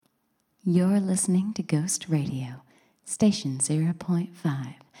You're listening to Ghost Radio, Station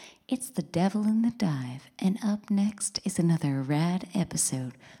 0.5. It's the Devil in the Dive, and up next is another rad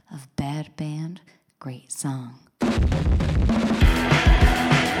episode of Bad Band, Great Song.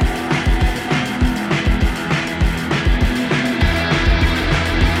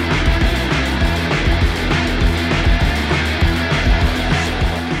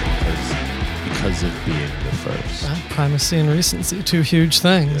 Because of being the first. Primacy and recency, two huge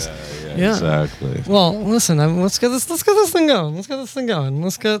things. Yeah, exactly. Well, listen, let's get this thing going.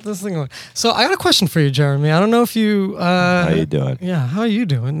 So I got a question for you, Jeremy. I don't know if you... how you doing? Yeah, how are you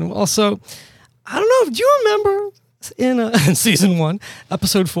doing? Also, I don't know, do you remember in season 1,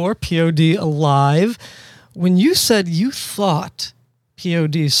 episode 4, POD Alive, when you said you thought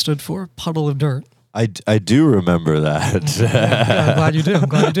POD stood for Puddle of Dirt? I do remember that. Yeah, I'm glad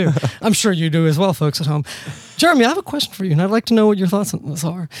you do. I'm sure you do as well, folks at home. Jeremy, I have a question for you, and I'd like to know what your thoughts on this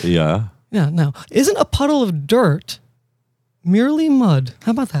are. Yeah? Yeah, now, isn't a puddle of dirt merely mud?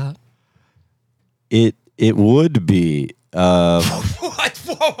 How about that? It would be. What?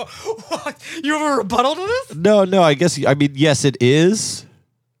 You have a rebuttal to this? No, yes, it is.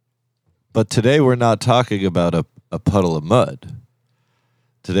 But today we're not talking about a puddle of mud.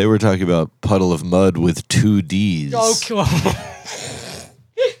 Today we're talking about puddle of mud with 2 Ds. Oh, come on.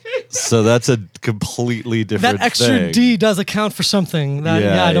 So that's a completely different That extra thing. D does account for something.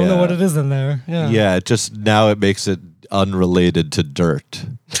 I don't know what it is in there. Yeah, now it makes it unrelated to dirt.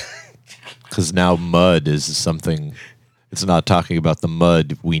 Because now mud is something, it's not talking about the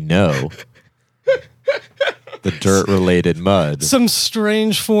mud we know. The dirt-related mud. Some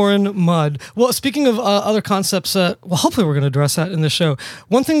strange foreign mud. Well, speaking of other concepts, hopefully we're going to address that in this show.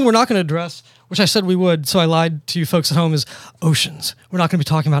 One thing we're not going to address, which I said we would, so I lied to you folks at home, is oceans. We're not going to be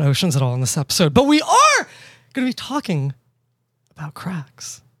talking about oceans at all in this episode, but we are going to be talking about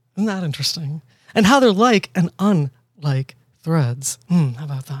cracks. Isn't that interesting? And how they're like and unlike threads. How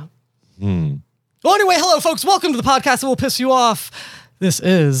about that? Well, anyway, hello, folks. Welcome to the podcast that will piss you off. This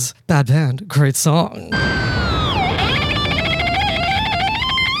is Bad Band, Great Song.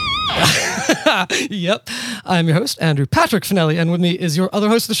 Yep. I'm your host, Andrew Patrick Finelli, and with me is your other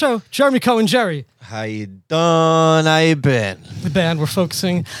host of the show, Jeremy Cohen. Jerry. How you doing? How you been? The band we're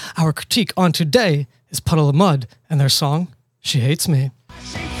focusing our critique on today is Puddle of Mud and their song, She Hates Me.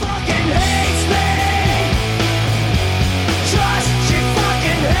 She fucking hates me. Trust, she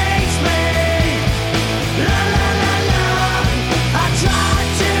fucking hates me. La la la la. I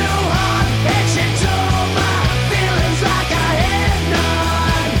tried too hard and she told my feelings like I had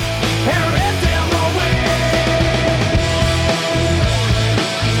none and ripped them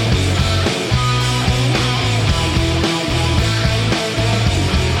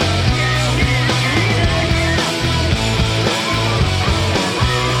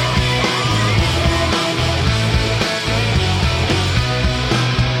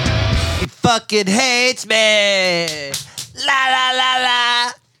fucking hates me. La la la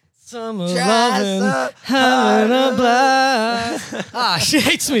la. Summer lovin', having a blast. She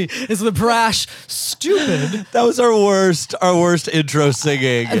hates me is the brash, stupid. That was our worst intro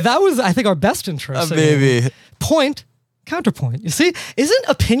singing. That was, I think, our best intro singing. Maybe. Point, counterpoint. You see, isn't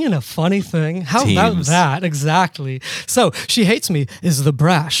opinion a funny thing? How about Teams. that? Exactly. So, She Hates Me is the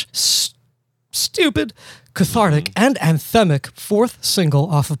brash, stupid, cathartic, and anthemic 4th single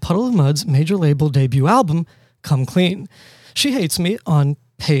off of Puddle of Mud's major label debut album, Come Clean. She Hates Me on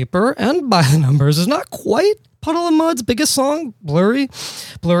paper and by the numbers is not quite Puddle of Mud's biggest song, Blurry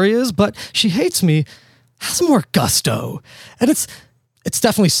is, but She Hates Me has more gusto, and it's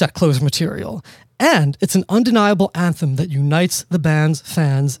definitely set closure material, and it's an undeniable anthem that unites the band's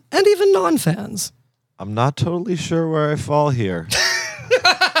fans and even non-fans. I'm not totally sure where I fall here.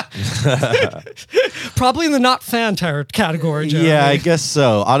 Probably in the not fan category, Jeremy. Yeah, I guess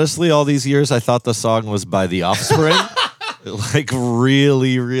so. Honestly, all these years I thought the song was by The Offspring. Like,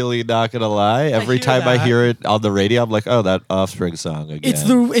 really, really not gonna lie. Every time I hear it on the radio, I'm like, oh, that Offspring song again.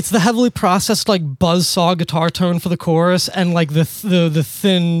 It's the heavily processed like buzzsaw guitar tone for the chorus, and like the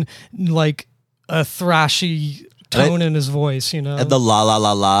thin like thrashy tone in his voice, you know, and the la la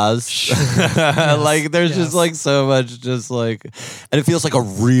la las. Sure. Yes, like there's just like so much, just like, and it feels like a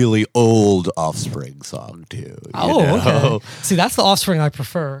really old Offspring song too. You know? Okay. See, that's the Offspring I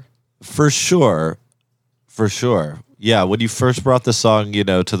prefer. For sure. Yeah, when you first brought the song, to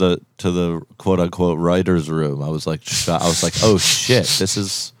the quote unquote writer's room, I was like, oh shit, this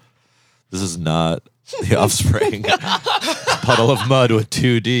is not The Offspring. Puddle of Mud with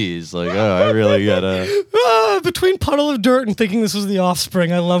 2 Ds. Like, oh, I really gotta. between Puddle of Dirt and thinking this was The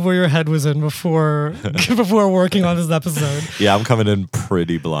Offspring, I love where your head was in before working on this episode. Yeah, I'm coming in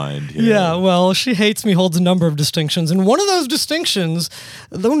pretty blind here. Yeah, well, She Hates Me holds a number of distinctions. And one of those distinctions,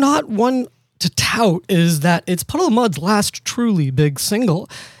 though not one to tout, is that it's Puddle of Mud's last truly big single.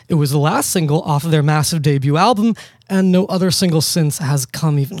 It was the last single off of their massive debut album, and no other single since has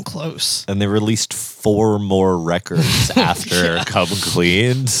come even close. And they released 4 more records after Come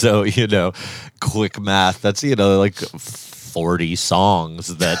Clean. So, quick math, that's, like 40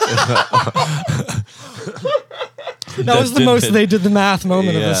 songs that... That was the most they did the math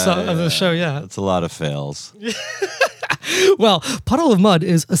moment of the show, yeah. That's a lot of fails. Well, Puddle of Mud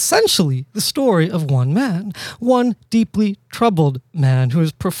is essentially the story of one man, one deeply troubled man who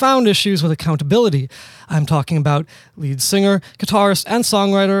has profound issues with accountability. I'm talking about lead singer, guitarist, and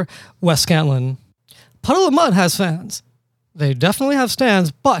songwriter Wes Scantlin. Puddle of Mud has fans. They definitely have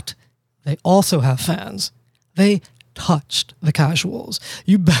stans, but they also have fans. They touched the casuals.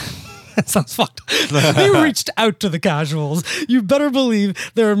 You bet. That sounds fucked. They reached out to the casuals. You better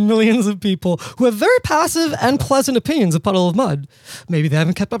believe there are millions of people who have very passive and pleasant opinions of Puddle of Mud. Maybe they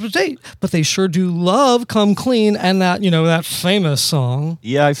haven't kept up to date, but they sure do love Come Clean and that famous song.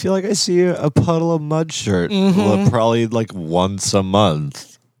 Yeah, I feel like I see a Puddle of Mud shirt probably like once a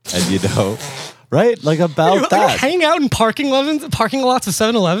month. And right? Like about that. Are you hanging out in parking lots of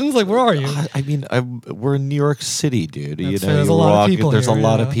 7-Elevens? Like, where are you? I mean, we're in New York City, dude. There's a lot of people There's here, a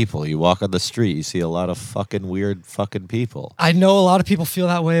lot yeah. of people. You walk on the street, you see a lot of fucking weird fucking people. I know a lot of people feel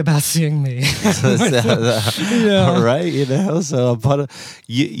that way about seeing me. Yeah. Right? So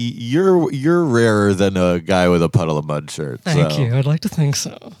you're rarer than a guy with a Puddle of Mud shirt. Thank you. I'd like to think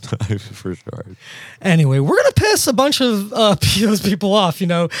so. For sure. Anyway, we're going to piss a bunch of those people off,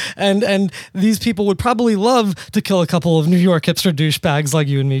 and these people would probably love to kill a couple of New York hipster douchebags like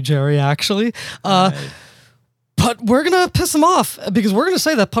you and me, Jerry, actually. But we're going to piss them off because we're going to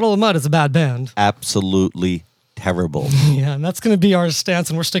say that Puddle of Mud is a bad band. Absolutely terrible. Yeah, and that's going to be our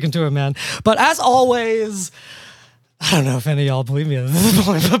stance, and we're sticking to it, man. But as always... I don't know if any of y'all believe me at this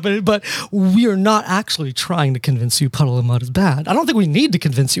point, but we are not actually trying to convince you Puddle of Mud is bad. I don't think we need to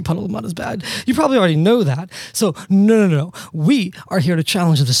convince you Puddle of Mud is bad. You probably already know that. So, no. We are here to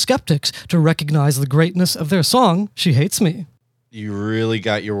challenge the skeptics to recognize the greatness of their song, She Hates Me. You really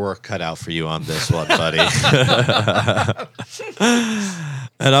got your work cut out for you on this one, buddy.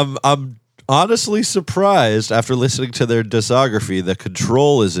 And I'm honestly surprised after listening to their discography that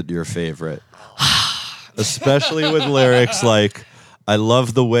Control isn't your favorite. Especially with lyrics like, I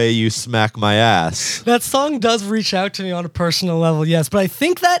love the way you smack my ass. That song does reach out to me on a personal level, yes. But I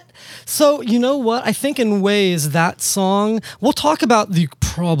think that, so you know what? I think in ways that song, we'll talk about the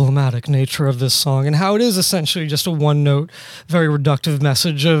problematic nature of this song and how it is essentially just a one-note, very reductive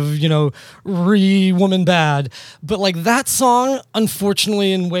message of, woman bad. But like that song,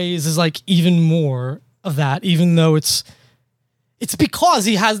 unfortunately, in ways is like even more of that, even though it's because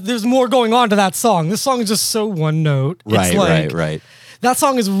there's more going on to that song. This song is just so one note. Right. That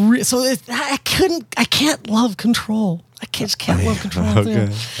song is I can't love Control. I just can't love Control. Okay,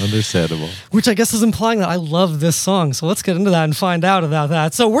 understandable. Which I guess is implying that I love this song. So let's get into that and find out about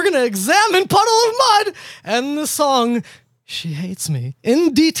that. So we're going to examine Puddle of Mud and the song She Hates Me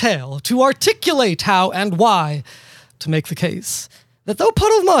in detail to articulate how and why to make the case that though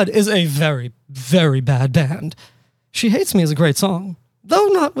Puddle of Mud is a very, very bad band, She Hates Me is a great song, though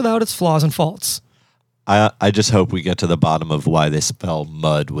not without its flaws and faults. I just hope we get to the bottom of why they spell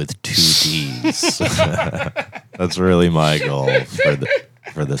mud with 2 Ds. That's really my goal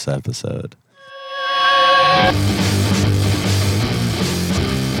for this episode.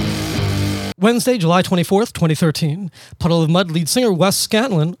 Wednesday, July 24th, 2013, Puddle of Mud lead singer Wes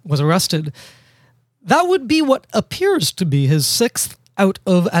Scantlin was arrested. That would be what appears to be his 6th out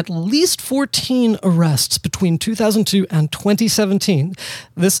of at least 14 arrests between 2002 and 2017.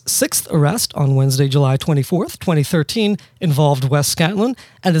 This 6th arrest on Wednesday, July 24th, 2013, involved Wes Scantlin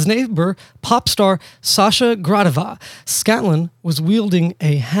and his neighbor, pop star Sasha Gradeva. Scantlin was wielding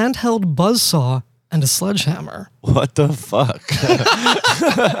a handheld buzzsaw and a sledgehammer. What the fuck?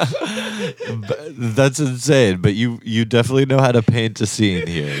 That's insane, but you definitely know how to paint a scene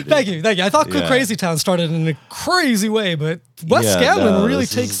here. Dude. Thank you. I thought Crazy Town started in a crazy way, but Wes Scantlin really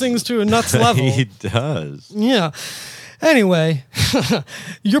takes things to a nuts level. He does. Yeah. Anyway,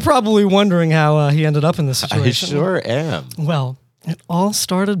 you're probably wondering how he ended up in this situation. I sure am. Well, it all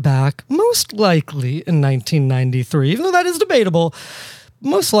started back, most likely in 1993, even though that is debatable.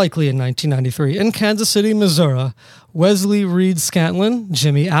 Most likely in 1993, in Kansas City, Missouri, Wesley Reed Scantlin,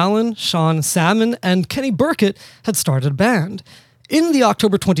 Jimmy Allen, Sean Salmon, and Kenny Burkett had started a band. In the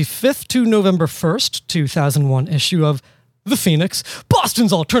October 25th to November 1st, 2001 issue of The Phoenix,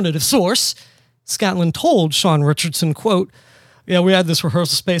 Boston's alternative source, Scantlin told Sean Richardson, quote, "Yeah, we had this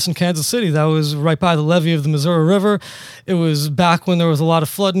rehearsal space in Kansas City that was right by the levee of the Missouri River. It was back when there was a lot of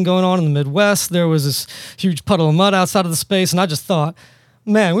flooding going on in the Midwest. There was this huge puddle of mud outside of the space, and I just thought,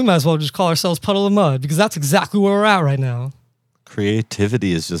 man, we might as well just call ourselves Puddle of Mud, because that's exactly where we're at right now."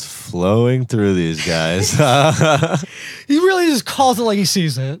 Creativity is just flowing through these guys. He really just calls it like he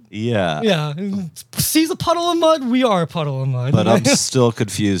sees it. Yeah. Yeah. Sees a puddle of mud, we are a puddle of mud. But I'm still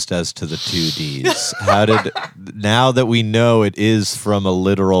confused as to the 2Ds. Now that we know it is from a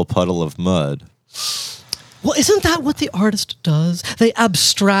literal puddle of mud. Well, isn't that what the artist does? They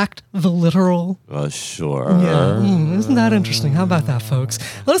abstract the literal. Sure. Yeah. Isn't that interesting? How about that, folks?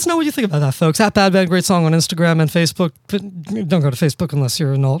 Let us know what you think about that, folks. At Bad Band Great Song on Instagram and Facebook. Don't go to Facebook unless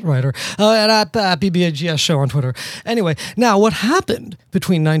you're an alt-writer. And at BBAGS Show on Twitter. Anyway, now what happened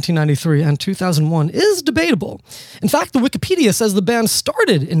between 1993 and 2001 is debatable. In fact, the Wikipedia says the band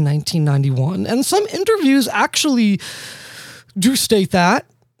started in 1991, and some interviews actually do state that.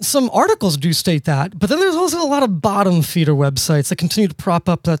 Some articles do state that, but then there's also a lot of bottom feeder websites that continue to prop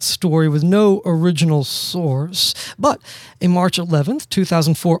up that story with no original source. But a March 11th,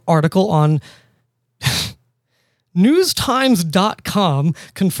 2004 article on newstimes.com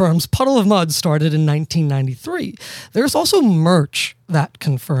confirms Puddle of Mud started in 1993. There's also merch that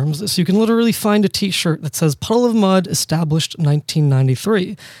confirms this. You can literally find a t-shirt that says Puddle of Mud established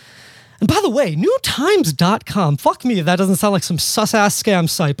 1993. And by the way, newtimes.com, fuck me if that doesn't sound like some sus-ass scam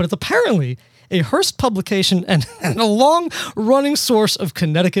site, but it's apparently a Hearst publication and a long-running source of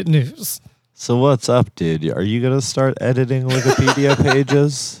Connecticut news. So what's up, dude? Are you going to start editing Wikipedia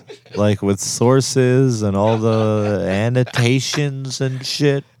pages? Like with sources and all the annotations and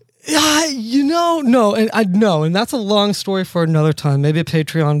shit? No, and that's a long story for another time, maybe a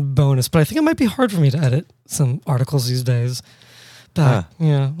Patreon bonus, but I think it might be hard for me to edit some articles these days. But,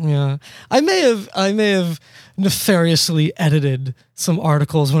 yeah. I may have nefariously edited some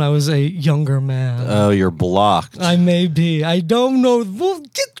articles when I was a younger man. Oh, you're blocked. I may be. I don't know. Well,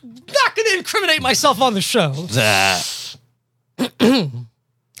 not going to incriminate myself on the show.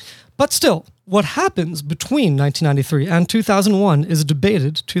 But still, what happens between 1993 and 2001 is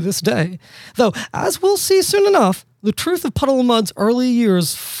debated to this day. Though, as we'll see soon enough, the truth of Puddle of Mud's early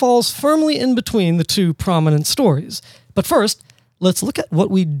years falls firmly in between the two prominent stories. But first, let's look at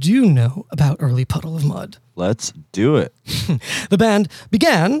what we do know about early Puddle of Mud. Let's do it. The band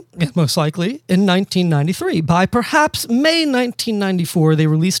began, most likely, in 1993. By perhaps May 1994, they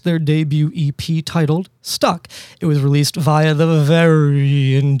released their debut EP titled Stuck. It was released via the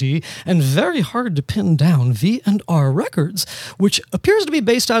very indie and very hard to pin down V&R Records, which appears to be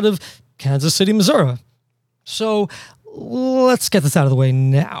based out of Kansas City, Missouri. So let's get this out of the way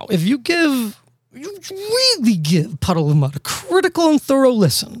now. If you really give Puddle of Mud a critical and thorough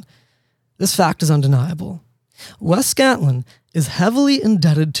listen, this fact is undeniable. Wes Scantlin is heavily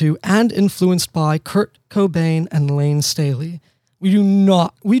indebted to and influenced by Kurt Cobain and Lane Staley. We do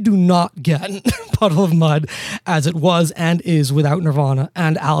not get Puddle of Mud as it was and is without Nirvana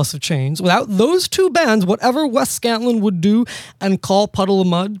and Alice of Chains. Without those two bands, whatever Wes Scantlin would do and call Puddle of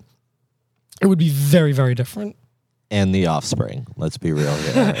Mud, it would be very, very different. And The Offspring. Let's be real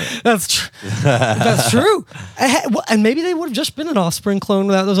here. That's true. And maybe they would have just been an Offspring clone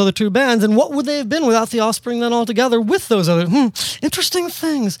without those other two bands. And what would they have been without the Offspring then altogether with those other... Interesting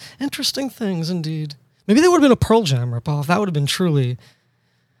things. Interesting things, indeed. Maybe they would have been a Pearl Jam ripoff. That would have been truly...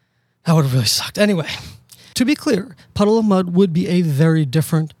 That would have really sucked. Anyway, to be clear, Puddle of Mud would be a very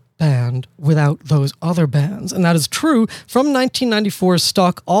different band without those other bands. And that is true from 1994's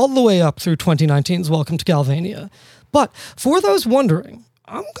Stuck all the way up through 2019's Welcome to Galvania. But for those wondering,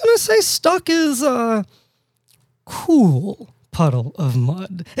 I'm going to say Stuck is a cool Puddle of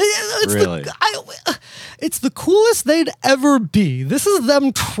Mud. Really? It's the coolest they'd ever be. This is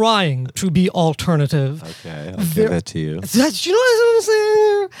them trying to be alternative. Okay, I'll give it to you. You know what I'm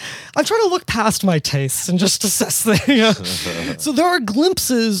saying? I'm trying to look past my tastes and just assess things. So there are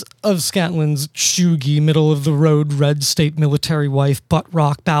glimpses of Scantlin's chuggy, middle-of-the-road, red state military wife, butt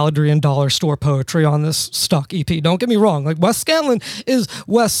rock, balladry, and dollar store poetry on this Stuck EP. Don't get me wrong. Like, Wes Scantlin is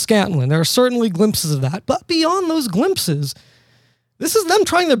Wes Scantlin. There are certainly glimpses of that. But beyond those glimpses, this is them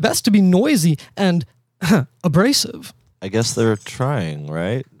trying their best to be noisy and abrasive. I guess they're trying,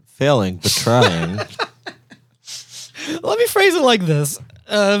 right? Failing, but trying. Let me phrase it like this.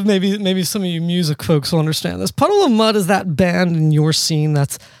 Maybe some of you music folks will understand this. Puddle of Mud is that band in your scene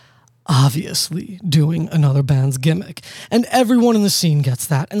that's obviously doing another band's gimmick. And everyone in the scene gets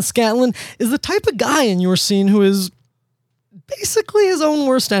that. And Scantlin is the type of guy in your scene who is basically his own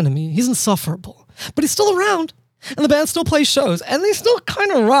worst enemy. He's insufferable, but he's still around, and the band still plays shows, and they still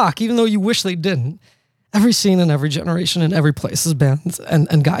kind of rock, even though you wish they didn't. Every scene in every generation in every place is bands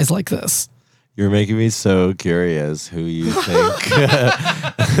and guys like this. You're making me so curious who you think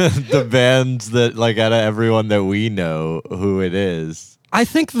the bands that, like, out of everyone that we know, who it is. I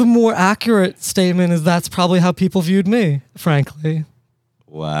think the more accurate statement is that's probably how people viewed me, frankly.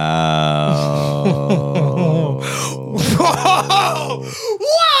 Wow.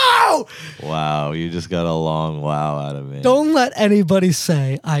 Wow! Wow, you just got a long wow out of me. Don't let anybody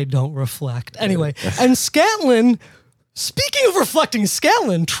say I don't reflect. Anyway, and Scanlon, speaking of reflecting,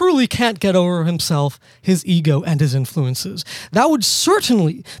 Scanlon truly can't get over himself, his ego, and his influences. That would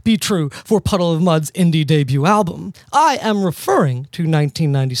certainly be true for Puddle of Mud's indie debut album. I am referring to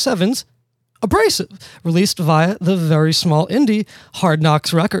 1997's Abrasive, released via the very small indie Hard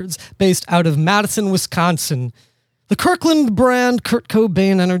Knocks Records, based out of Madison, Wisconsin. The Kirkland brand Kurt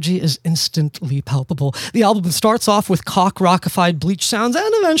Cobain energy is instantly palpable. The album starts off with cock-rockified Bleach sounds and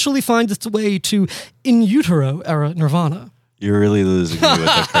eventually finds its way to In Utero era Nirvana. You're really losing me with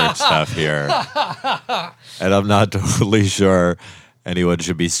the Kurt stuff here. And I'm not totally sure anyone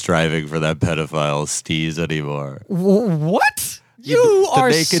should be striving for that pedophile steez anymore. What? You the are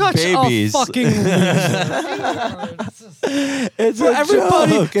naked such babies. a fucking loser. It's For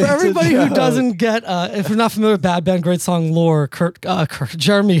everybody who joke. doesn't get, if you're not familiar with Bad Band Great Song lore,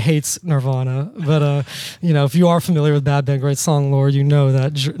 Jeremy hates Nirvana. But if you are familiar with Bad Band Great Song lore, you know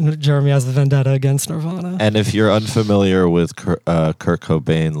that Jeremy has the vendetta against Nirvana. And if you're unfamiliar with Kurt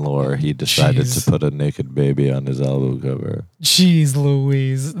Cobain lore, he decided Jeez. to put a naked baby on his album cover. Jeez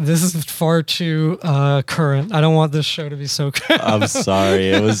Louise, this is far too current. I don't want this show to be so current. I'm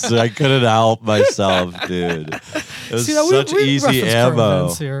sorry. I couldn't help myself, dude. It was such easy reference current ammo.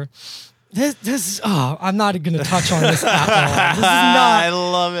 events here. I'm not going to touch on this at all. This is I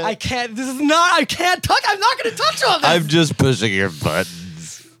not. love it. I can't touch. I'm not going to touch on this. I'm just pushing your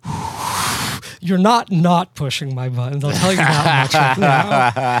buttons. You're not pushing my buttons. I'll tell you that much right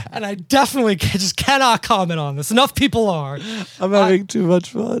now. And I definitely just cannot comment on this. Enough people are. I'm having too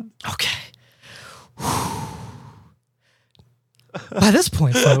much fun. Okay. By this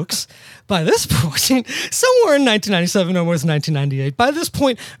point, folks, somewhere in 1997, almost 1998, by this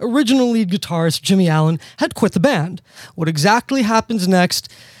point, original lead guitarist Jimmy Allen had quit the band. What exactly happens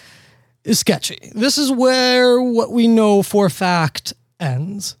next is sketchy. This is where what we know for a fact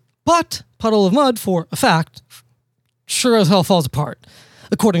ends. But Puddle of Mud, for a fact, sure as hell falls apart.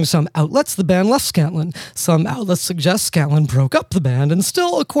 According to some outlets, the band left Scanlon. Some outlets suggest Scanlon broke up the band, and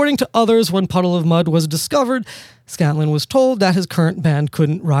still, according to others, when Puddle of Mud was discovered, Scanlon was told that his current band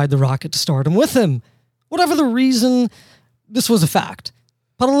couldn't ride the rocket to stardom with him. Whatever the reason, this was a fact.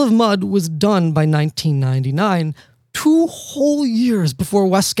 Puddle of Mud was done by 1999, 2 whole years before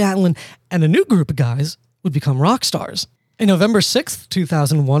Wes Scanlon and a new group of guys would become rock stars. A November 6th,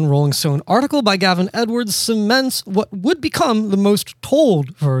 2001 Rolling Stone article by Gavin Edwards cements what would become the most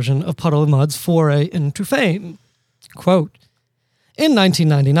told version of Puddle of Mud's foray into fame. Quote, in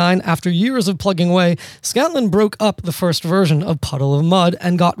 1999, after years of plugging away, Scanlon broke up the first version of Puddle of Mud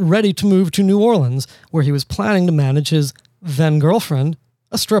and got ready to move to New Orleans, where he was planning to manage his then-girlfriend,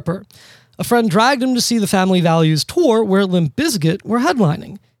 a stripper. A friend dragged him to see the Family Values tour where Limp Bizkit were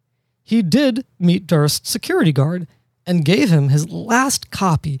headlining. He did meet Durst's security guard, and gave him his last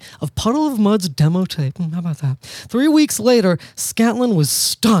copy of Puddle of Mud's demo tape. How about that? 3 weeks later, Scanlon was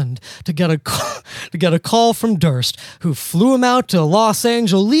stunned to get a call from Durst, who flew him out to Los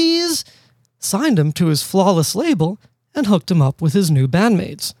Angeles, signed him to his Flawless label, and hooked him up with his new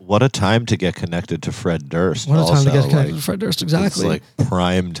bandmates. What a time to get connected to Fred Durst. What a time to also, get connected to Fred Durst, exactly. It's like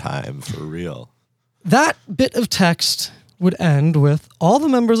prime time for real. That bit of text would end with, all the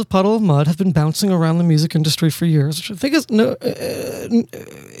members of Puddle of Mud have been bouncing around the music industry for years, which I think is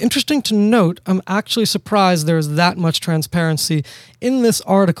interesting to note. I'm actually surprised there's that much transparency in this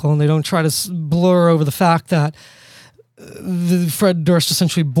article, and they don't try to blur over the fact that Fred Durst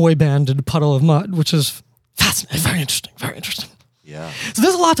essentially boy banded Puddle of Mud, which is fascinating, very interesting, very interesting. Yeah. So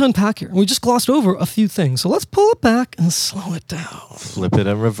there's a lot to unpack here, and we just glossed over a few things. So let's pull it back and slow it down. Flip it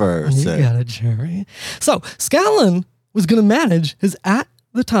and reverse You it. got it, Jerry. So Scanlon was going to manage his, at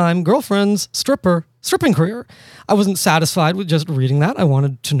the time, girlfriend's stripping career. I wasn't satisfied with just reading that. I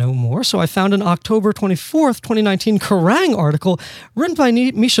wanted to know more. So I found an October 24th, 2019 Kerrang article written by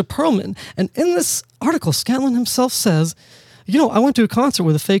Misha Perlman. And in this article, Scanlon himself says, I went to a concert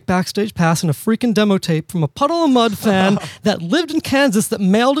with a fake backstage pass and a freaking demo tape from a Puddle of Mud fan that lived in Kansas that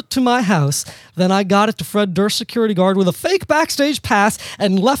mailed it to my house. Then I got it to Fred Durst security guard with a fake backstage pass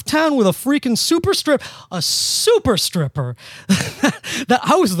and left town with a freaking super stripper that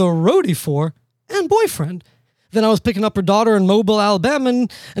I was the roadie for and boyfriend. Then I was picking up her daughter in Mobile, Alabama and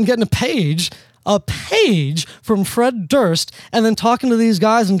getting a page from Fred Durst and then talking to these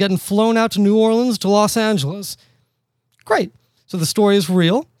guys and getting flown out to New Orleans to Los Angeles. Great. So the story is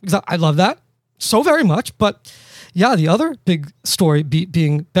real. I love that so very much. But yeah, the other big story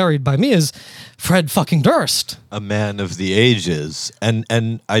being buried by me is Fred fucking Durst. A man of the ages.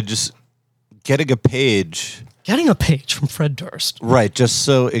 And I just getting a page from Fred Durst. Right, just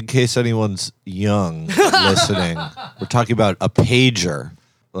so in case anyone's young listening, we're talking about a pager,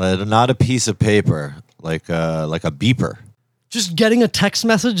 not a piece of paper, like a beeper. Just getting a text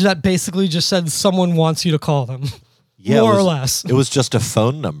message that basically just said someone wants you to call them. Yeah, more or less. It was just a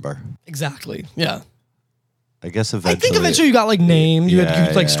phone number. Exactly. Yeah. I guess eventually. I think eventually you got like name. You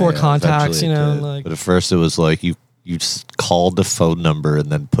had store contacts. But at first it was like you just called the phone number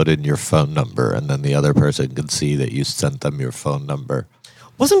and then put in your phone number, and then the other person could see that you sent them your phone number.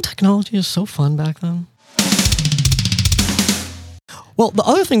 Wasn't technology just so fun back then? Well, the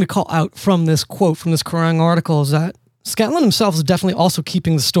other thing to call out from this quote from this Kerrang article is that Scanlon himself is definitely also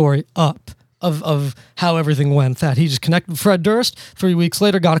keeping the story up of how everything went. That he just connected with Fred Durst. 3 weeks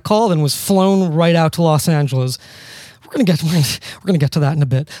later, got a call, then was flown right out to Los Angeles. We're gonna get to that in a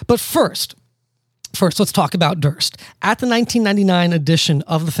bit. But first, let's talk about Durst. At the 1999 edition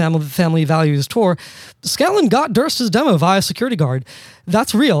of the Family Values Tour, Scanlon got Durst's demo via security guard.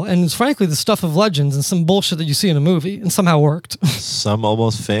 That's real, and it's frankly the stuff of legends and some bullshit that you see in a movie, and somehow worked. Some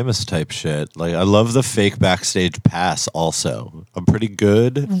almost famous type shit. Like, I love the fake backstage pass also. I'm pretty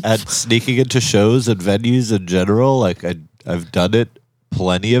good at sneaking into shows and venues in general. Like, I've done it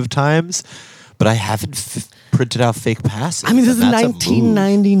plenty of times, but I haven't printed out fake passes. I mean, this is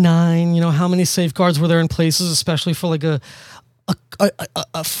 1999. You know, how many safeguards were there in places, especially for like a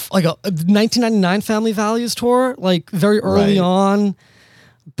 1999 Family Values Tour, like very early on.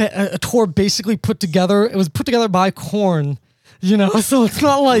 A tour basically put together. It was put together by Korn, so it's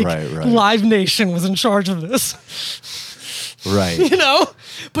not like Live Nation was in charge of this. Right.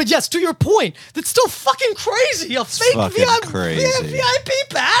 But yes, to your point, that's still fucking crazy. A fake VIP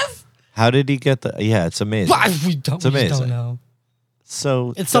pass. How did he get the? Yeah, it's amazing. We don't know.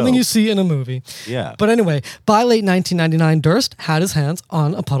 So it's something you see in a movie. Yeah. But anyway, by late 1999, Durst had his hands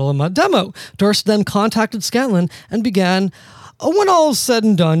on a Puddle of Mud demo. Durst then contacted Scanlon and began, when all is said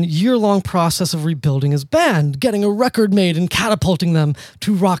and done, year-long process of rebuilding his band, getting a record made and catapulting them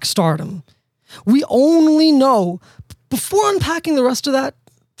to rock stardom. We only know, before unpacking the rest of that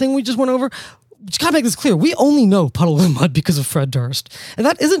thing we just went over, just gotta make this clear. We only know Puddle of Mud because of Fred Durst. And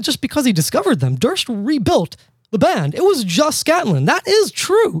that isn't just because he discovered them. Durst rebuilt the band. It was just Scanlon. That is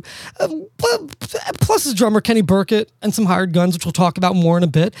true. Plus his drummer, Kenny Burkett, and some hired guns, which we'll talk about more in a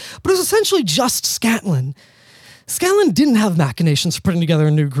bit. But it was essentially just Scanlon. Scanlon didn't have machinations for putting together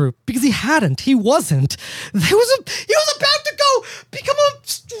a new group because he hadn't. He wasn't. He was about to go become a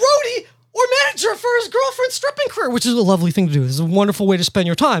roadie or manager for his girlfriend's stripping career, which is a lovely thing to do. This is a wonderful way to spend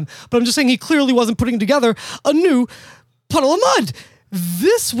your time. But I'm just saying he clearly wasn't putting together a new Puddle of Mud.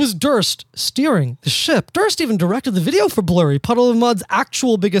 This was Durst steering the ship. Durst even directed the video for Blurry, Puddle of Mud's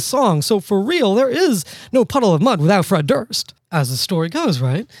actual biggest song. So for real, there is no Puddle of Mud without Fred Durst. As the story goes,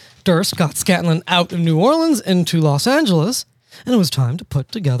 right? Durst got Scanlon out of New Orleans into Los Angeles, and it was time to put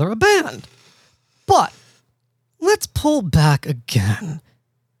together a band. But let's pull back again.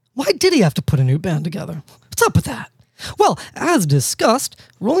 Why did he have to put a new band together? What's up with that? Well, as discussed,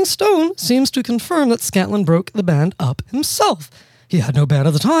 Rolling Stone seems to confirm that Scanlon broke the band up himself. He had no band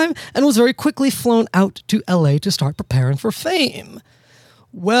at the time and was very quickly flown out to LA to start preparing for fame.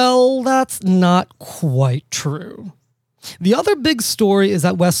 Well, that's not quite true. The other big story is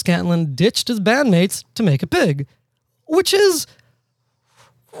that Wes Scantlin ditched his bandmates to make it big, which is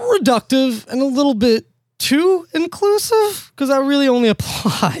reductive and a little bit too inclusive, because that really only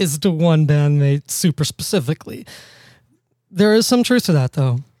applies to one bandmate super specifically. There is some truth to that,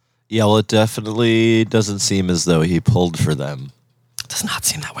 though. Yeah, well, it definitely doesn't seem as though he pulled for them. It does not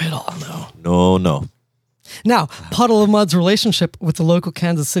seem that way at all, no. No. Now, Puddle of Mud's relationship with the local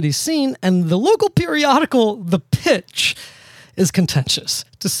Kansas City scene and the local periodical The Pitch is contentious,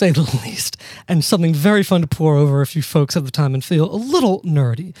 to say the least, and something very fun to pore over if you folks have the time and feel a little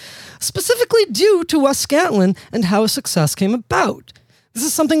nerdy, specifically due to Wes Scantlin and how his success came about. This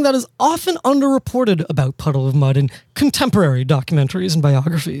is something that is often underreported about Puddle of Mud in contemporary documentaries and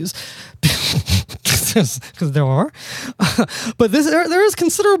biographies. because there are. But there is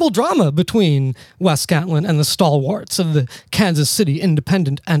considerable drama between Wes Scantlin and the stalwarts of the Kansas City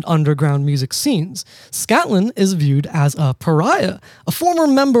independent and underground music scenes. Scantlin is viewed as a pariah, a former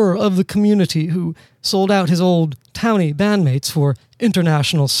member of the community who sold out his old townie bandmates for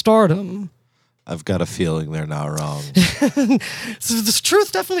international stardom. I've got a feeling they're not wrong. So this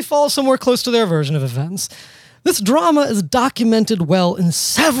truth definitely falls somewhere close to their version of events. This drama is documented well in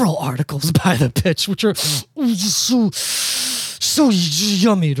several articles by The Pitch, which are so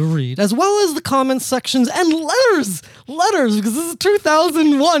yummy to read, as well as the comments sections and letters, because this is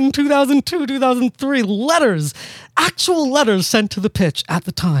 2001, 2002, 2003, letters, actual letters sent to The Pitch at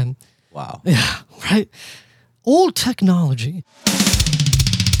the time. Wow. Yeah, right? Old technology.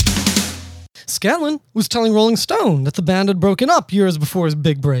 Scantlin was telling Rolling Stone that the band had broken up years before his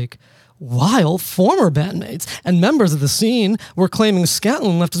big break, while former bandmates and members of the scene were claiming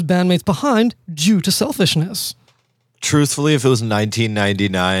Scantlin left his bandmates behind due to selfishness. Truthfully, if it was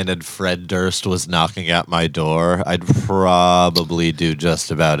 1999 and Fred Durst was knocking at my door, I'd probably do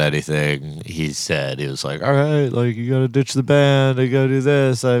just about anything he said. He was like, all right, like, you gotta ditch the band, you gotta do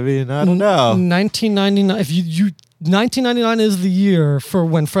this. I mean, I don't know. 1999, if you 1999 is the year for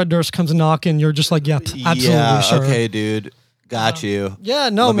when Fred Durst comes knocking, you're just like, yep, absolutely, Yeah, sure. okay, dude. Got you. Yeah,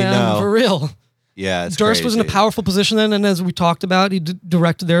 no, Let me man, know. for real. Yeah, it's Durst was in a crazy. powerful position then, and as we talked about, he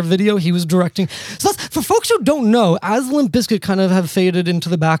directed their video. He was directing. So that's, for folks who don't know, as Limp Bizkit kind of have faded into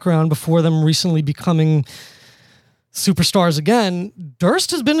the background before them recently becoming superstars again,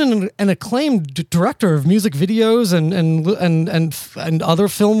 Durst has been an acclaimed director of music videos and other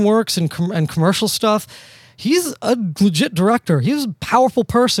film works and commercial stuff. He's a legit director. He's a powerful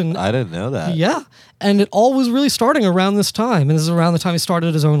person. I didn't know that. Yeah. And it all was really starting around this time. And this is around the time he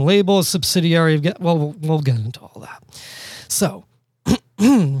started his own label, a subsidiary of we'll get into all that. So,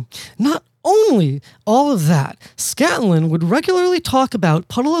 not only all of that, Scantlin would regularly talk about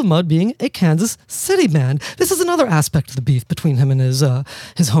Puddle of Mudd being a Kansas City band. This is another aspect of the beef between him and his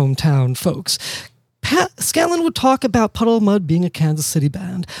hometown folks. Scantlin would talk about Puddle of Mudd being a Kansas City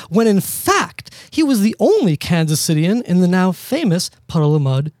band, when in fact, he was the only Kansas Cityan in the now famous Puddle of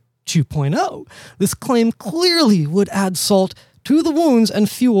Mudd 2.0. This claim clearly would add salt to the wounds and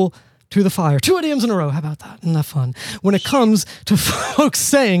fuel to the fire. 2 idioms in a row. How about that? Isn't that fun? When it comes to folks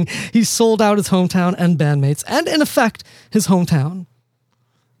saying he sold out his hometown and bandmates, and in effect, his hometown.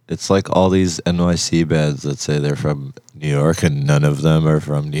 It's like all these NYC bands that say they're from New York and none of them are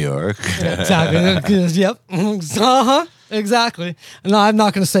from New York. Exactly. Yep. Uh-huh. Exactly. No, I'm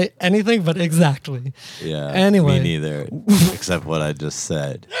not going to say anything, but exactly. Yeah. Anyway. Me neither. Except what I just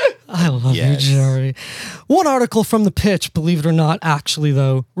said. I love Yes. you, Jerry. One article from The Pitch, believe it or not, actually,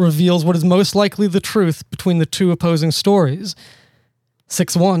 though, reveals what is most likely the truth between the two opposing stories.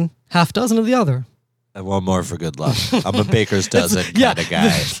 6 one, half dozen of the other. And one more for good luck. I'm a baker's dozen kind of guy.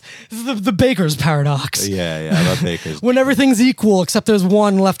 This is the baker's paradox. Yeah, I'm a baker's When everything's equal, except there's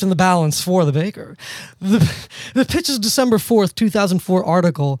one left in the balance for the baker. The Pitch's December 4th, 2004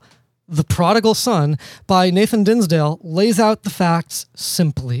 article, The Prodigal Son, by Nathan Dinsdale, lays out the facts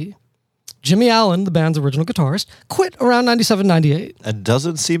simply. Jimmy Allen, the band's original guitarist, quit around 97, 98. and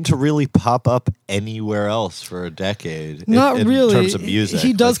doesn't seem to really pop up anywhere else for a decade. Not in really. terms of music.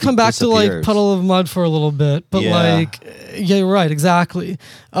 He does Like, come back to like disappears. Puddle of Mudd for a little bit, but Yeah. yeah, you're right, exactly.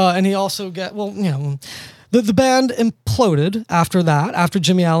 And he also the band imploded after that. After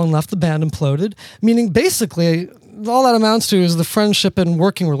Jimmy Allen left, the band imploded, meaning basically all that amounts to is the friendship and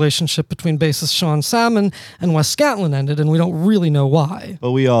working relationship between bassist Sean Salmon and Wes Scantlin ended, and we don't really know why.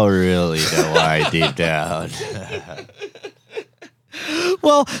 But we all really know why deep down.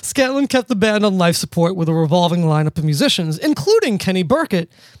 Well, Scantlin kept the band on life support with a revolving lineup of musicians, including Kenny Burkett,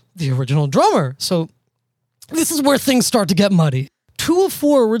 the original drummer. So this is where things start to get muddy. 2 of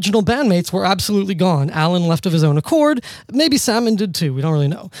 4 original bandmates were absolutely gone. Allen left of his own accord. Maybe Salmon did too. We don't really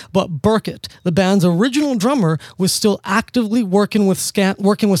know. But Burkett, the band's original drummer, was still actively working with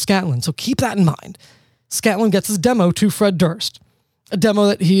Scantlin. So keep that in mind. Scantlin gets his demo to Fred Durst. A demo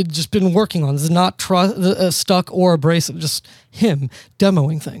that he had just been working on. This is not Stuck or Abrasive, just him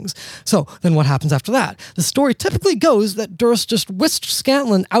demoing things. So then what happens after that? The story typically goes that Durst just whisked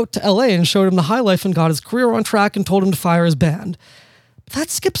Scantlin out to LA and showed him the high life and got his career on track and told him to fire his band. But that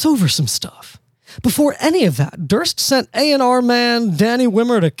skips over some stuff. Before any of that, Durst sent A&R man Danny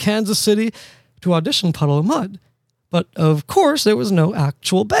Wimmer to Kansas City to audition Puddle of Mudd. But of course, there was no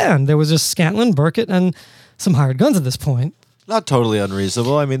actual band. There was just Scantlin, Burkett, and some hired guns at this point. Not totally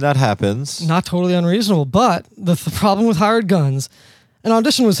unreasonable. I mean, that happens. Not totally unreasonable, but the problem with hired guns, An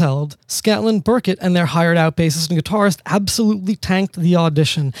audition was held. Scantlin, Burkett, and their hired-out bassist and guitarist absolutely tanked the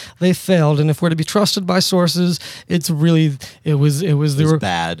audition. They failed, and if we're to be trusted by sources, it was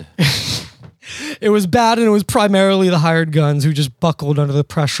bad. It was bad, and it was primarily the hired guns who just buckled under the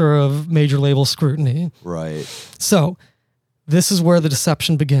pressure of major label scrutiny. Right. So, this is where the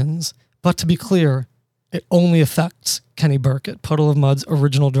deception begins. But to be clear, it only affects Kenny Burkett, Puddle of Mud's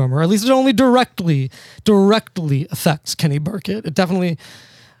original drummer. Or at least it only directly affects Kenny Burkett. It definitely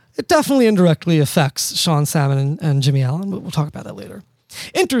indirectly affects Sean Salmon and Jimmy Allen, but we'll talk about that later.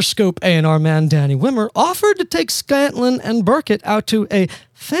 Interscope A&R man Danny Wimmer offered to take Scantlin and Burkett out to a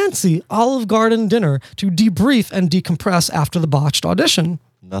fancy Olive Garden dinner to debrief and decompress after the botched audition.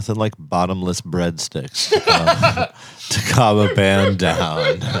 Nothing like bottomless breadsticks to calm a band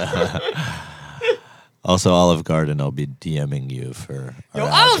down. Also, Olive Garden, I'll be DMing you for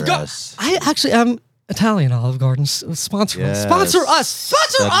our address. I actually am Italian Olive Garden. Sponsor us. Yes. Sponsor us.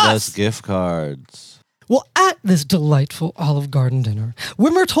 Sponsor Send us. us gift cards. Well, at this delightful Olive Garden dinner,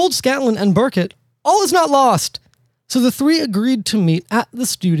 Wimmer told Scantlin and Burkett, all is not lost. So the three agreed to meet at the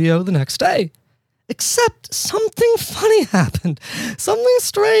studio the next day. Except something funny happened. Something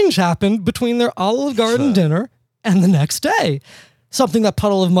strange happened between their Olive Garden dinner and the next day. Something that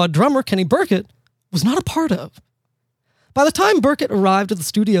Puddle of Mud drummer Kenny Burkett was not a part of. By the time Burkett arrived at the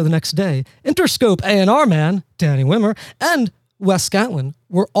studio the next day, Interscope A&R man Danny Wimmer and Wes Scantlin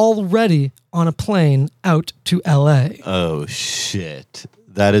were already on a plane out to L.A. Oh, shit.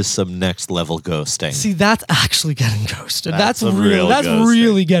 That is some next level ghosting. See, that's actually getting ghosted. That's That's some real That's ghosting.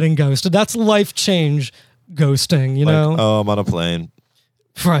 really getting ghosted. That's life change ghosting, you know? Oh, I'm on a plane.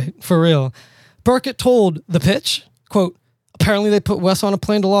 Right, for real. Burkett told The Pitch, quote, apparently they put Wes on a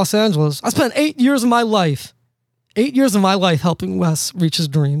plane to Los Angeles. I spent 8 years of my life helping Wes reach his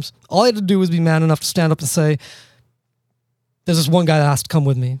dreams. All I had to do was be man enough to stand up and say, there's this one guy that has to come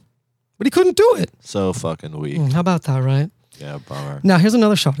with me. But he couldn't do it. So fucking weak. How about that, right? Yeah, bummer. Now, here's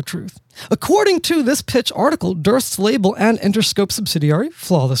another shot of truth. According to this Pitch article, Durst's label and Interscope subsidiary,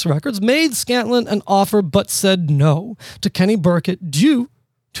 Flawless Records, made Scantlin an offer but said no to Kenny Burkett due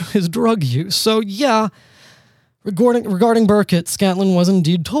to his drug use. So, yeah, regarding Burkett, Scantlin was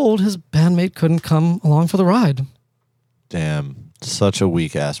indeed told his bandmate couldn't come along for the ride. Damn. Such a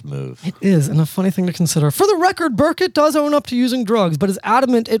weak ass move. It is, and a funny thing to consider. For the record, Burkett does own up to using drugs, but is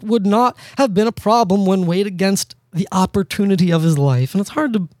adamant it would not have been a problem when weighed against the opportunity of his life. And it's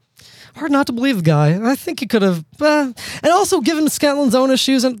hard not to believe the guy. I think he could have. And also, given Scantlin's own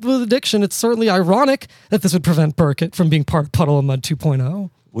issues with addiction, it's certainly ironic that this would prevent Burkett from being part of Puddle of Mud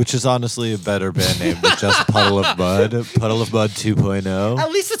 2.0. Which is honestly a better band name than just Puddle of Mud. Puddle of Mud 2.0.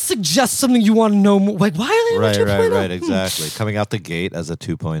 At least it suggests something you want to know more. Like, why are they in 2.0? Right, exactly. Coming out the gate as a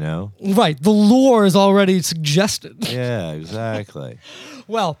 2.0. Right, the lore is already suggested. Yeah, exactly.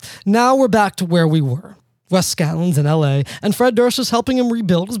 Well, now we're back to where we were. Wes Scantlin's in L.A., and Fred Durst is helping him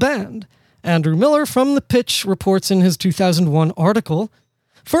rebuild his band. Andrew Miller from The Pitch reports in his 2001 article,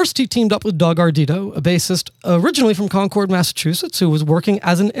 first he teamed up with Doug Ardito, a bassist originally from Concord, Massachusetts, who was working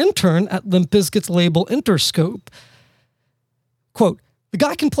as an intern at Limp Bizkit's label Interscope. Quote, the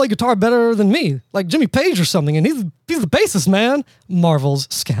guy can play guitar better than me, like Jimmy Page or something, and he's the bassist, man, marvels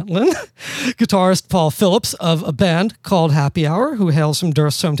Scantlin. Guitarist Paul Phillips of a band called Happy Hour, who hails from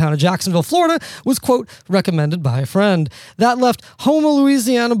Durst's hometown of Jacksonville, Florida, was, quote, recommended by a friend. That left Houma,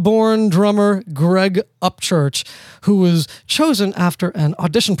 Louisiana-born drummer Greg Upchurch, who was chosen after an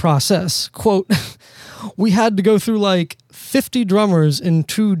audition process. Quote, we had to go through like 50 drummers in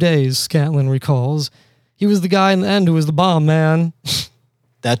 2 days, Scantlin recalls. He was the guy in the end who was the bomb, man.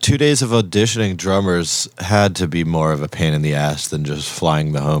 That 2 days of auditioning drummers had to be more of a pain in the ass than just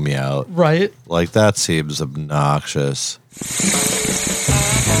flying the homie out. Right. Like, that seems obnoxious.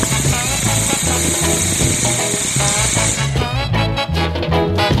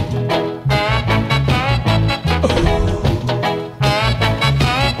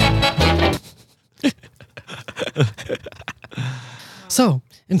 So,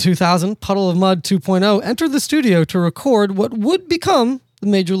 in 2000, Puddle of Mud 2.0 entered the studio to record what would become the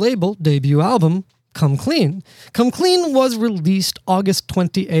major label debut album, Come Clean. Come Clean was released August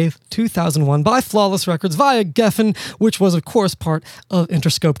 28th, 2001 by Flawless Records via Geffen, which was, of course, part of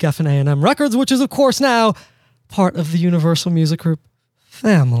Interscope Geffen A&M Records, which is, of course, now part of the Universal Music Group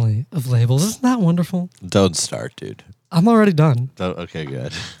family of labels. Isn't that wonderful? Don't start, dude. I'm already done. Okay,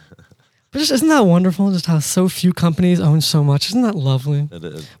 good. But just, isn't that wonderful, just how so few companies own so much? Isn't that lovely? It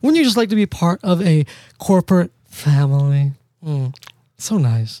is. Wouldn't you just like to be part of a corporate family? So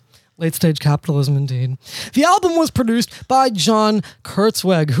nice. Late stage capitalism, indeed. The album was produced by John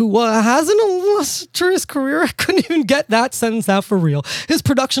Kurtzweg, who has an illustrious career. I couldn't even get that sentence out for real. His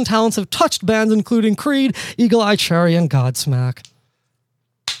production talents have touched bands including Creed, Eagle Eye Cherry, and Godsmack.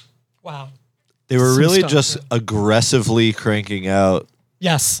 Wow. They were Some really stuff, just yeah. aggressively cranking out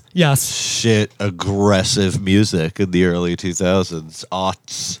Yes. aggressive music in the early 2000s,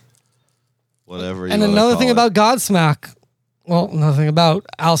 aughts, whatever you And wanna another call thing it. about Godsmack, well, another thing about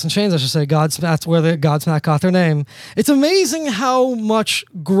Alice in Chains, I should say, that's where the Godsmack got their name. It's amazing how much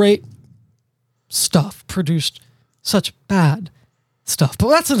great stuff produced such bad stuff. But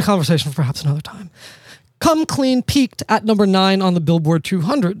that's a conversation for perhaps another time. Come Clean peaked at number 9 on the Billboard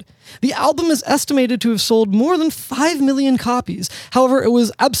 200. The album is estimated to have sold more than 5 million copies. However, it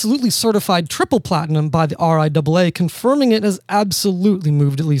was absolutely certified triple platinum by the RIAA, confirming it has absolutely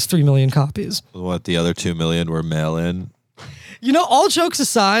moved at least 3 million copies. What, the other 2 million were mail-in? You know, all jokes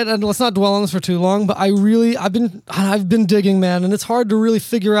aside, and let's not dwell on this for too long, but I've been digging, man, and it's hard to really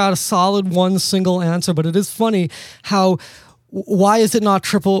figure out a solid one single answer, but it is funny how why is it not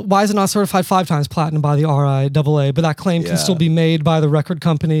certified 5 times platinum by the RIAA, but that claim can Yeah. still be made by the record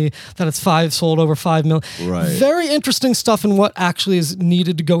company that it's sold over 5 million. Right. Very interesting stuff in what actually is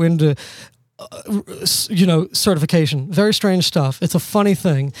needed to go into certification. Very strange stuff. It's a funny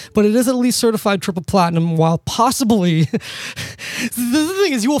thing, but it is at least certified triple platinum, while possibly the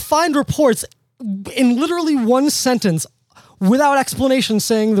thing is you will find reports in literally one sentence without explanation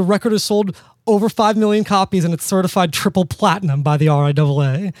saying the record is sold over 5 million copies and it's certified triple platinum by the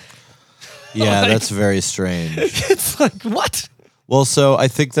RIAA. Yeah, Like- that's very strange. It's like, what? Well, so I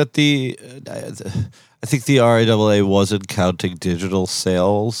think that the RIAA wasn't counting digital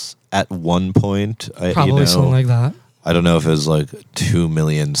sales at one point. Probably something like that. I don't know if it was like 2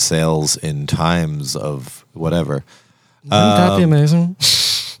 million sales in times of whatever. Wouldn't that be amazing?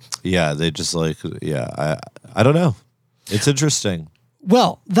 Yeah, they just I don't know. It's interesting.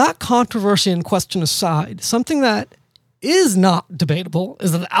 Well, that controversy in question aside, something that is not debatable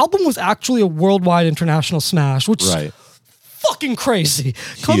is that the album was actually a worldwide international smash, which is Right. fucking crazy.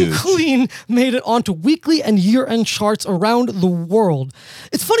 Come Huge. Clean made it onto weekly and year-end charts around the world.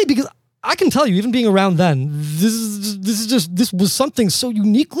 It's funny because I can tell you, even being around then, this was something so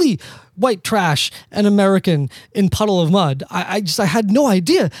uniquely white trash and American in Puddle of Mud. I had no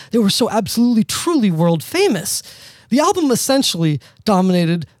idea they were so absolutely, truly world famous. The album essentially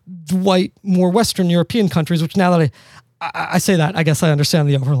dominated the white, more Western European countries, which now that I say that, I guess I understand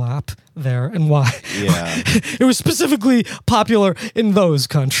the overlap there and why. Yeah. It was specifically popular in those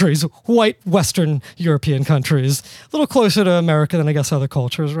countries, white Western European countries, a little closer to America than I guess other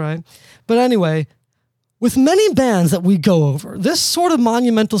cultures, right? But anyway, with many bands that we go over, this sort of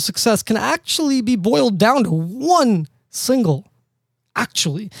monumental success can actually be boiled down to one single.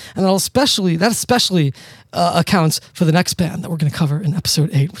 Actually, and that especially accounts for the next band that we're going to cover in episode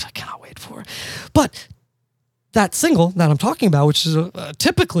 8, which I cannot wait for. But that single that I'm talking about, which is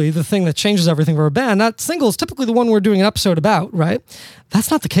typically the thing that changes everything for a band, that single is typically the one we're doing an episode about, right? That's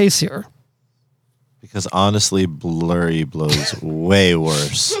not the case here. Because honestly, Blurry blows way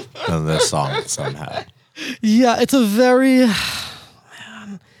worse than this song somehow. Yeah, it's a very...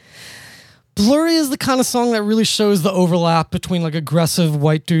 Blurry is the kind of song that really shows the overlap between like aggressive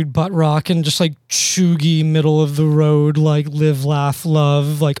white dude butt rock and just like chuggy middle of the road, like live, laugh,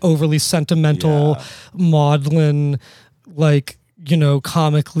 love, like overly sentimental, Yeah. maudlin, like,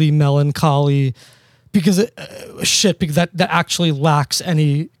 comically melancholy, because because that actually lacks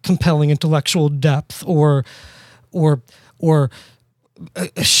any compelling intellectual depth or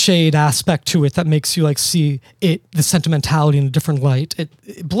a shade aspect to it that makes you like see the sentimentality in a different light.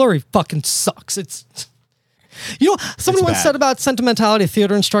 Blurry fucking sucks. Someone once bad. said about sentimentality, a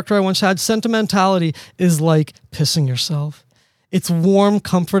theater instructor I once had, sentimentality is like pissing yourself. It's warm,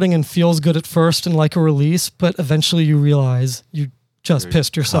 comforting, and feels good at first and like a release, but eventually you realize you just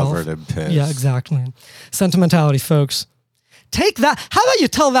pissed yourself. Covered in piss. Yeah, exactly. Sentimentality, folks. Take that. How about you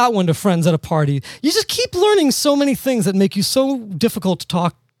tell that one to friends at a party? You just keep learning so many things that make you so difficult to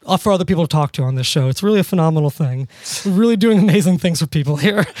talk for other people to talk to on this show. It's really a phenomenal thing. We're really doing amazing things for people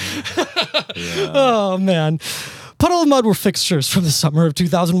here. Oh, man. Puddle of Mud were fixtures from the summer of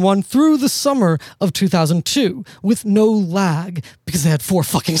 2001 through the summer of 2002 with no lag because they had 4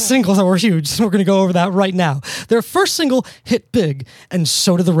 fucking singles that were huge. So we're going to go over that right now. Their first single hit big, and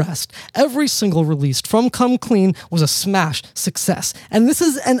so did the rest. Every single released from Come Clean was a smash success. And this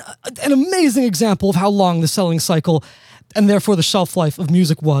is an amazing example of how long the selling cycle and therefore the shelf life of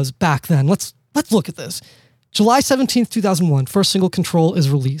music was back then. Let's look at this. July 17th, 2001, first single Control is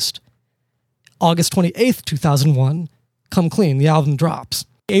released. August 28th, 2001, Come Clean, the album drops.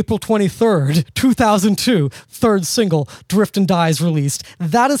 April 23rd, 2002, third single, Drift and Die, is released.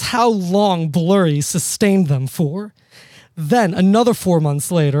 That is how long Blurry sustained them for. Then, another 4 months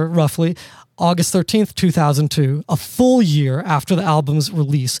later, roughly, August 13th, 2002, a full year after the album's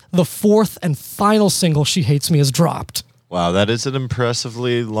release, the fourth and final single, She Hates Me, is dropped. Wow, that is an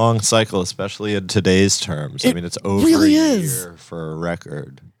impressively long cycle, especially in today's terms. I mean, it's over really a is. year for a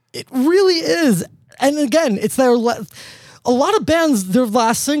record. It really is. And again, it's their... A lot of bands, their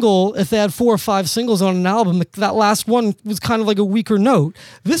last single, if they had 4 or 5 singles on an album, that last one was kind of like a weaker note.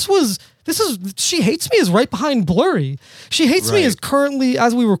 This is She Hates Me is right behind Blurry. She Hates Me is currently,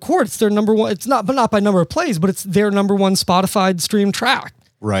 as we record, it's their number one. It's not, but not by number of plays, but it's their number one Spotify stream track.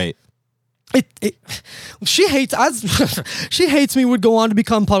 Right. She Hates Me would go on to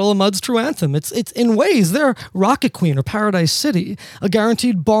become Puddle of Mud's true anthem. It's in ways they're Rocket Queen or Paradise City, a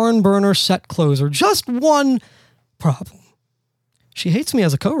guaranteed barn burner set closer. Just one problem. She Hates Me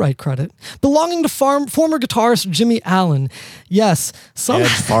as a co-write credit, belonging to former guitarist Jimmy Allen. Yes, And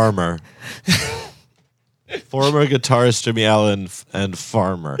Farmer. Former guitarist Jimmy Allen and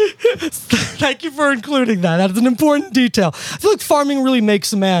Farmer. Thank you for including that. That is an important detail. I feel like farming really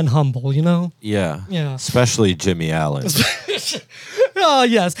makes a man humble, you know? Yeah. Yeah. Especially Jimmy Allen. Oh,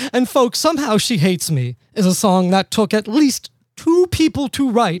 yes. And folks, somehow She Hates Me is a song that took at least 2 people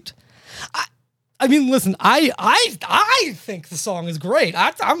to write. I mean, listen, I think the song is great.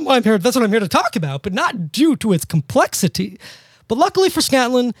 That's what I'm here to talk about, but not due to its complexity. But luckily for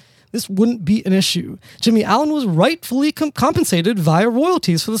Scantlin, this wouldn't be an issue. Jimmy Allen was rightfully compensated via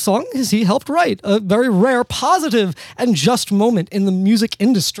royalties for the song as he helped write a very rare, positive, and just moment in the music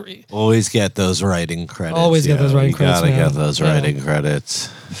industry. Always get those writing credits. Always get those writing credits, You gotta man. get those writing credits.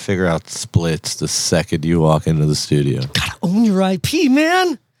 Figure out splits the second you walk into the studio. Gotta own your IP,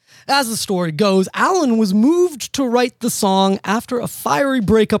 man. As the story goes, Allen was moved to write the song after a fiery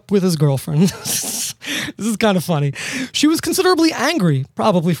breakup with his girlfriend. This is kind of funny. She was considerably angry,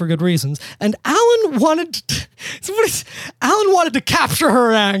 probably for good reasons, and Allen wanted to capture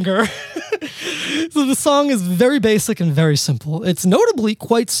her anger. So the song is very basic and very simple. It's notably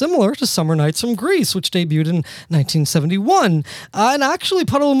quite similar to Summer Nights from Greece, which debuted in 1971. And actually,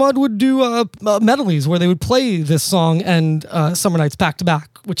 Puddle of Mud would do medleys where they would play this song and Summer Nights back to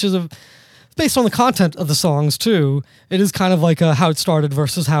back, which is based on the content of the songs too. It is kind of like a how it started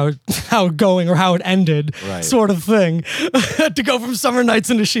versus how it going or how it ended sort of thing. To go from Summer Nights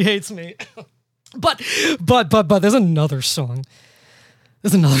into She Hates Me. But there's another song.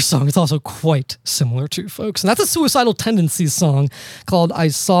 It's also quite similar to, folks. And that's a Suicidal Tendencies song called I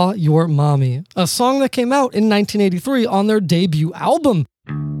Saw Your Mommy, a song that came out in 1983 on their debut album.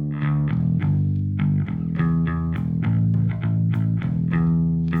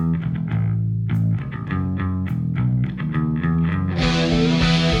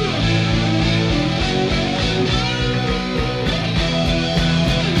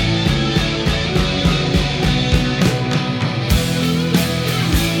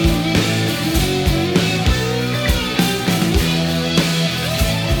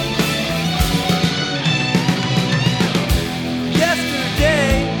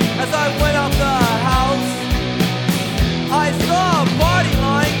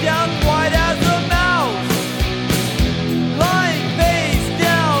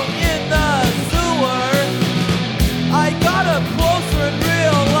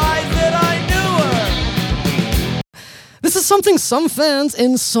 Something some fans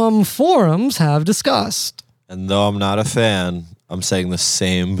in some forums have discussed. And though I'm not a fan, I'm saying the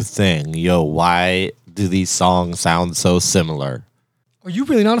same thing. Yo, why do these songs sound so similar? Are you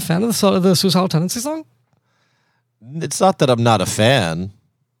really not a fan of the Suicidal Tendencies song? It's not that I'm not a fan.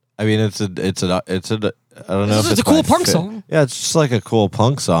 I mean, it's a I don't know if it's a cool punk song. Yeah, it's just like a cool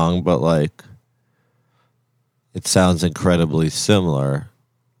punk song, but like it sounds incredibly similar,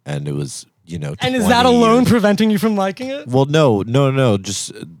 and it was. And is that alone preventing you from liking it? Well, no.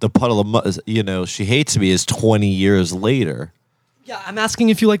 Just the Puddle of Mud. She Hates Me is 20 years later. Yeah, I'm asking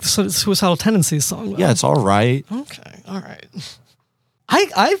if you like the Suicidal Tendencies song. Though. Yeah, it's all right. Okay, all right.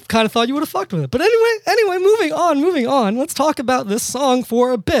 I kind of thought you would have fucked with it. But anyway, moving on. Let's talk about this song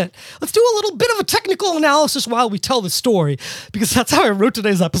for a bit. Let's do a little bit of a technical analysis while we tell the story, because that's how I wrote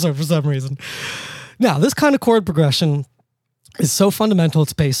today's episode for some reason. Now, this kind of chord progression is so fundamental,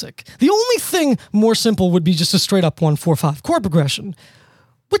 it's basic. The only thing more simple would be just a straight up 1-4-5 chord progression,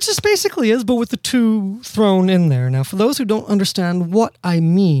 which this basically is, but with the 2 thrown in there. Now, for those who don't understand what I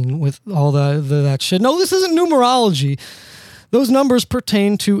mean with all that shit, no, this isn't numerology. Those numbers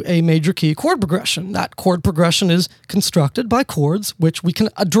pertain to a major key chord progression. That chord progression is constructed by chords, which we can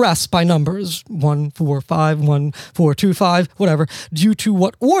address by numbers, 1, 4, 5, 1, 4, 2, 5, whatever, due to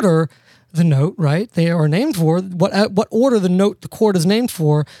what order the note, right, they are named for, what order the chord is named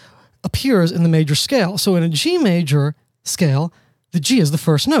for appears in the major scale. So in a G major scale, the G is the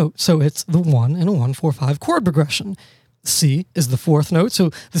first note, so it's the 1 in a 1, 4, 5 chord progression. C is the fourth note,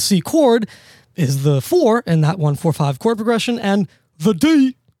 so the C chord is the 4 in that 1, 4, 5 chord progression, and the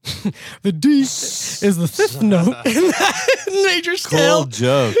D, the D is the fifth note in that major scale. Cool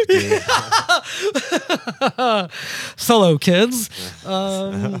joke, dude. Solo kids.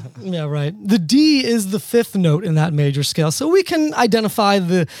 Yeah, right. The D is the fifth note in that major scale, so we can identify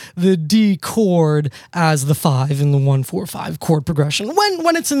the D chord as the 5 in the 1, 4, 5 chord progression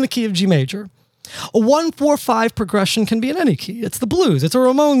when it's in the key of G major. A 1, 4, 5 progression can be in any key. It's the blues. It's a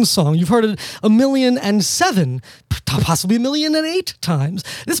Ramones song. You've heard it 1,000,007, possibly 1,000,008 times.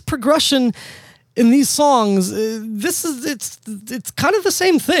 This progression in these songs, it's kind of the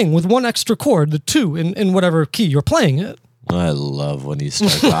same thing with one extra chord, the 2 in whatever key you're playing it. I love when you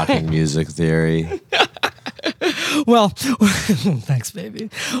start talking music theory. Well, thanks,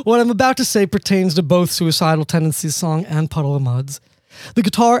 baby. What I'm about to say pertains to both Suicidal Tendencies song and Puddle of Muds. The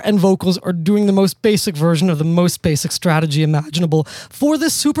guitar and vocals are doing the most basic version of the most basic strategy imaginable for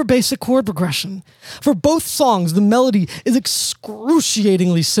this super basic chord progression. For both songs, the melody is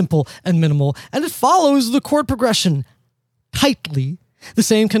excruciatingly simple and minimal, and it follows the chord progression tightly. The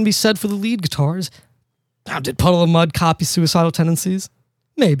same can be said for the lead guitars. Now, did Puddle of Mud copy Suicidal Tendencies?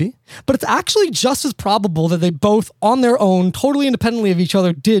 Maybe. But it's actually just as probable that they both, on their own, totally independently of each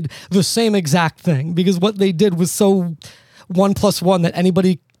other, did the same exact thing, because what they did was so 1 + 1 that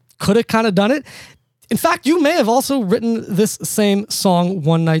anybody could have kind of done it. In fact, you may have also written this same song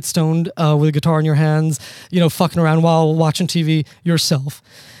one night stoned with a guitar in your hands, fucking around while watching TV yourself.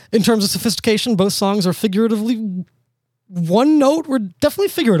 In terms of sophistication, both songs are figuratively one note, definitely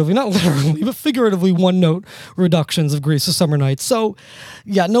figuratively, not literally, but figuratively one note reductions of Grease's Summer Nights. So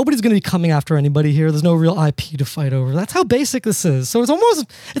yeah, nobody's going to be coming after anybody here. There's no real IP to fight over. That's how basic this is. So it's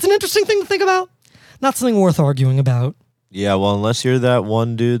an interesting thing to think about. Not something worth arguing about. Yeah, well, unless you're that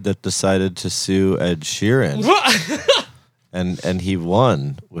one dude that decided to sue Ed Sheeran, and he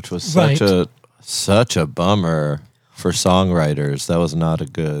won, which was such a bummer for songwriters. That was not a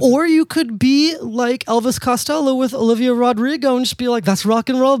good. Or you could be like Elvis Costello with Olivia Rodrigo and just be like, "That's rock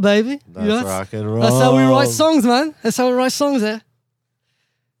and roll, baby. That's rock and roll. That's how we write songs, man. That's how we write songs, there."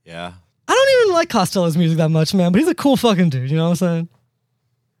 Yeah. I don't even like Costello's music that much, man, but he's a cool fucking dude. You know what I'm saying?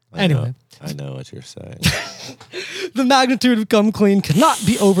 Anyway. I know what you're saying. The magnitude of Come Clean cannot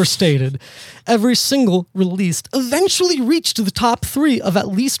be overstated. Every single released eventually reached the top 3 of at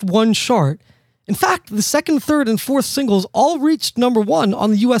least one chart. In fact, the second, third, and fourth singles all reached number 1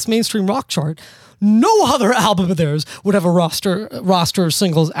 on the US mainstream rock chart. No other album of theirs would have a roster of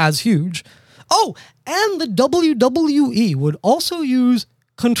singles as huge. Oh, and the WWE would also use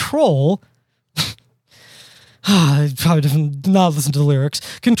Control. I probably didn't not listen to the lyrics.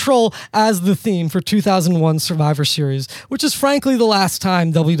 Control as the theme for 2001 Survivor Series, which is frankly the last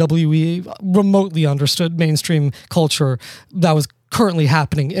time WWE remotely understood mainstream culture that was currently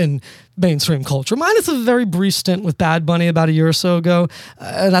happening in mainstream culture. Minus a very brief stint with Bad Bunny about a year or so ago.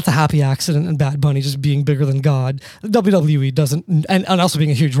 That's a happy accident, and Bad Bunny just being bigger than God. The WWE doesn't, and also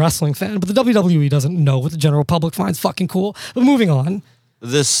being a huge wrestling fan, but the WWE doesn't know what the general public finds fucking cool. But moving on.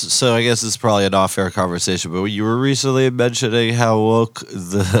 So I guess it's probably an off-air conversation, but you were recently mentioning how woke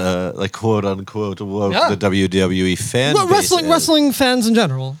the, like, quote unquote, woke the WWE fan base is. Wrestling fans in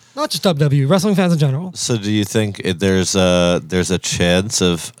general, not just WWE, wrestling fans in general. So do you think there's a chance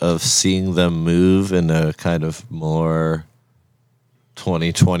of seeing them move in a kind of more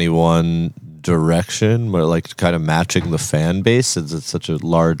 2021 direction, where like kind of matching the fan base, since it's such a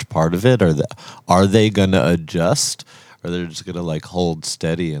large part of it? Are they going to adjust? Or they're just going to like hold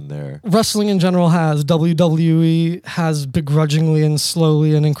steady in there? Wrestling in general has. WWE has begrudgingly and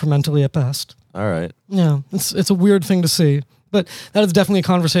slowly and incrementally at best. All right. Yeah, it's a weird thing to see. But that is definitely a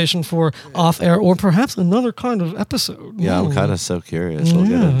conversation for off-air or perhaps another kind of episode. Yeah, I'm kind of so curious. We'll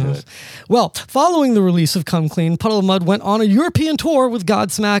get into it. Well, following the release of Come Clean, Puddle of Mud went on a European tour with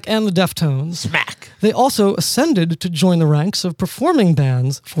Godsmack and the Deftones. Smack! They also ascended to join the ranks of performing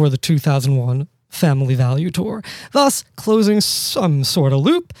bands for the 2001 Family Value Tour, thus closing some sort of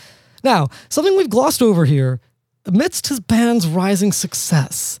loop. Now, something we've glossed over here, amidst his band's rising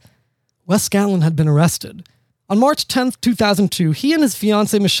success, Wes Scantlin had been arrested. On March 10th, 2002, he and his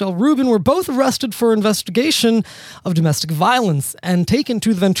fiancée Michelle Rubin were both arrested for investigation of domestic violence and taken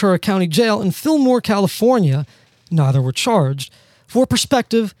to the Ventura County Jail in Fillmore, California. Neither were charged. For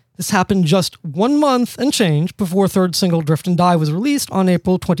perspective, this happened just 1 month and change before third single Drift and Die was released on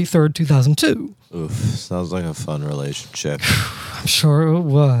April 23rd, 2002. Oof, sounds like a fun relationship. I'm sure it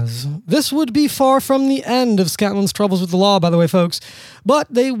was. This would be far from the end of Scantlin's troubles with the law, by the way, folks,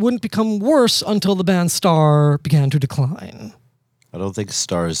 but they wouldn't become worse until the band's star began to decline. I don't think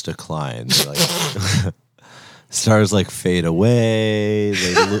stars decline. Like, stars like fade away.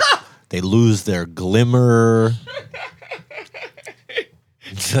 They lose their glimmer.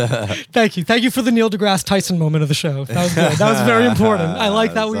 Thank you for the Neil deGrasse Tyson moment of the show. That was good. That was very important. I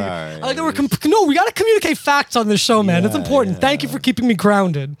like that. I like that no, we got to communicate facts on this show, man. It's important. Thank you for keeping me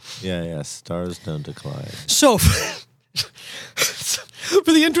grounded. Yeah. Stars don't decline. So, for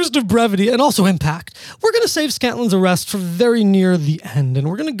the interest of brevity and also impact, we're going to save Scantlin's arrest for very near the end, and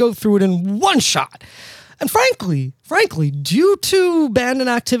we're going to go through it in one shot. And frankly, due to band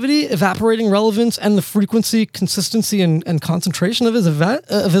inactivity, evaporating relevance, and the frequency, consistency, and concentration of his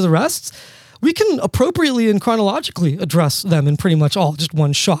arrests, we can appropriately and chronologically address them in pretty much all just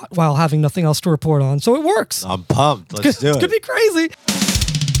one shot while having nothing else to report on. So it works. I'm pumped. Let's do it. It's going to be crazy.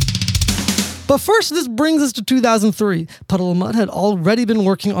 But first, this brings us to 2003. Puddle of Mudd had already been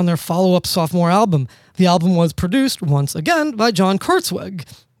working on their follow-up sophomore album. The album was produced, once again, by John Kurtzweg.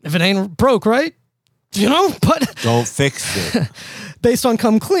 If it ain't broke, right? You know, but don't fix it. Based on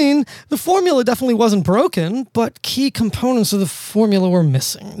Come Clean, the formula definitely wasn't broken, but key components of the formula were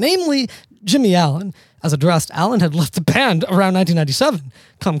missing. Namely, Jimmy Allen. As addressed, Allen had left the band around 1997.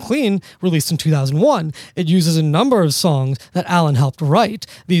 Come Clean, released in 2001. It uses a number of songs that Allen helped write.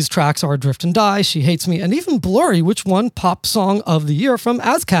 These tracks are Drift and Die, She Hates Me, and even Blurry, which won Pop Song of the Year from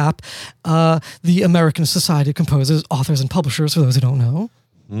ASCAP, the American Society of Composers, Authors, and Publishers, for those who don't know.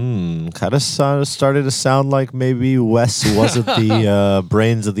 Kind of started to sound like maybe Wes wasn't the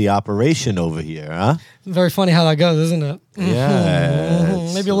brains of the operation over here, huh? Very funny how that goes, isn't it? Yeah.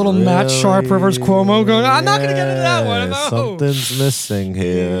 Maybe a little Matt Sharp, Rivers Cuomo going, I'm not going to get into that one. No. Something's missing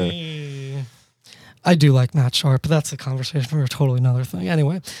here. I do like Matt Sharp, but that's a conversation for a totally another thing.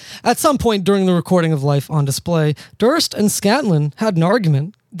 Anyway, at some point during the recording of Life on Display, Durst and Scantlin had an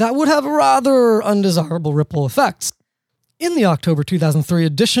argument that would have rather undesirable ripple effects. In the October 2003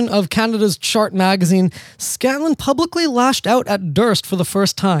 edition of Canada's Chart magazine, Scantlin publicly lashed out at Durst for the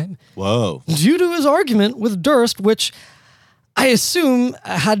first time. Whoa. Due to his argument with Durst, which I assume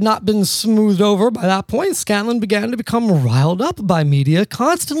had not been smoothed over by that point, Scantlin began to become riled up by media,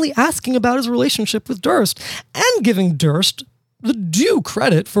 constantly asking about his relationship with Durst and giving Durst the due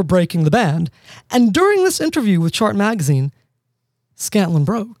credit for breaking the band. And during this interview with Chart magazine, Scantlin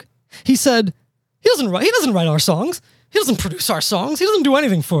broke. He said, he doesn't write our songs. He doesn't produce our songs. He doesn't do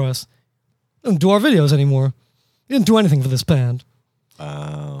anything for us. He doesn't do our videos anymore. He didn't do anything for this band.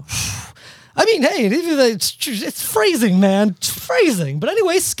 Wow. I mean, hey, it's phrasing, man. It's phrasing. But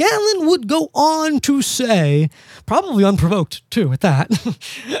anyway, Scantlin would go on to say, probably unprovoked too at that,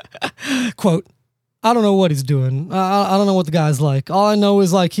 quote, I don't know what he's doing. I don't know what the guy's like. All I know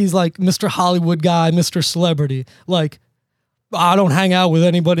is like he's like Mr. Hollywood guy, Mr. Celebrity. Like, I don't hang out with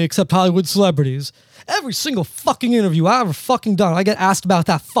anybody except Hollywood celebrities. Every single fucking interview I've ever fucking done, I get asked about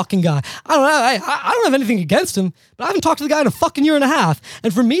that fucking guy. I don't have anything against him, but I haven't talked to the guy in a fucking year and a half.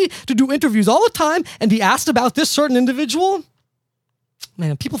 And for me to do interviews all the time and be asked about this certain individual,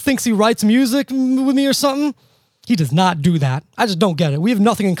 man, people thinks he writes music with me or something. He does not do that. I just don't get it. We have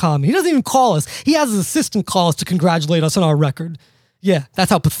nothing in common. He doesn't even call us. He has his assistant call us to congratulate us on our record. Yeah,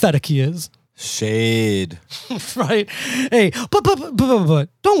 that's how pathetic he is. Shade. Right? Hey, but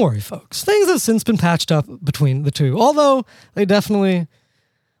don't worry, folks. Things have since been patched up between the two. Although they're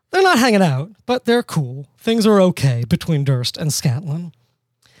not hanging out, but they're cool. Things are okay between Durst and Scantlin.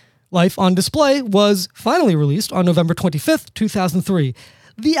 Life on Display was finally released on November 25th, 2003.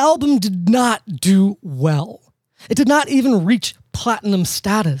 The album did not do well. It did not even reach platinum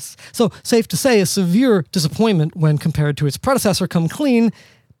status. So safe to say a severe disappointment when compared to its predecessor, Come Clean,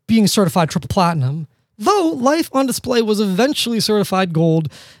 being certified triple platinum, though Life on Display was eventually certified gold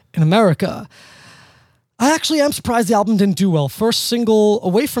in America. I actually am surprised the album didn't do well. First single,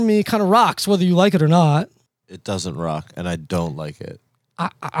 Away From Me, kind of rocks, whether you like it or not. It doesn't rock, and I don't like it.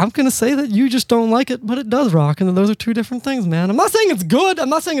 I'm going to say that you just don't like it, but it does rock, and those are two different things, man. I'm not saying it's good, I'm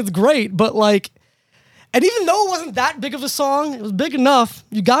not saying it's great, but like, and even though it wasn't that big of a song, it was big enough.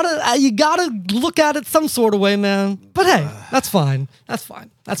 You gotta look at it some sort of way, man. But hey, that's fine. That's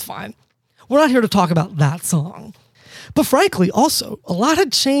fine. We're not here to talk about that song. But frankly, also, a lot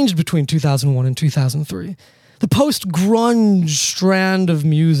had changed between 2001 and 2003. The post-grunge strand of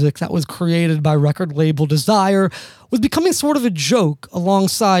music that was created by record label Desire was becoming sort of a joke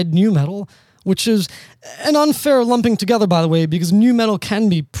alongside nu metal, which is an unfair lumping together, by the way, because nu metal can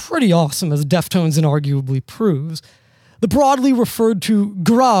be pretty awesome, as Deftones inarguably proves. The broadly referred to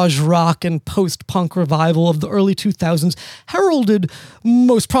garage rock and post-punk revival of the early 2000s, heralded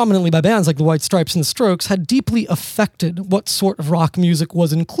most prominently by bands like the White Stripes and the Strokes, had deeply affected what sort of rock music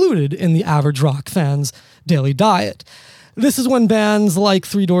was included in the average rock fan's daily diet. This is when bands like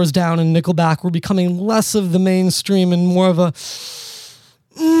Three Doors Down and Nickelback were becoming less of the mainstream and more of a,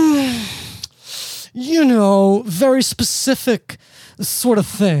 very specific sort of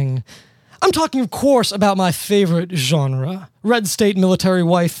thing. I'm talking, of course, about my favorite genre, Red State Military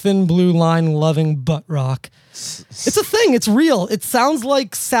Wife, Thin Blue Line loving butt rock. It's a thing. It's real. It sounds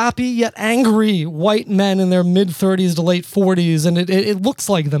like sappy yet angry white men in their mid-30s to late 40s, and it looks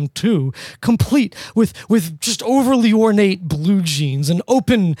like them too, complete with just overly ornate blue jeans and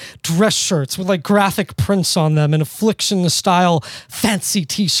open dress shirts with like graphic prints on them and Affliction-style fancy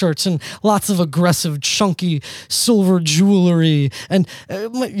t-shirts and lots of aggressive, chunky silver jewelry. And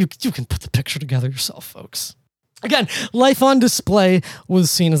you can put the picture together yourself, folks. Again, Life on Display was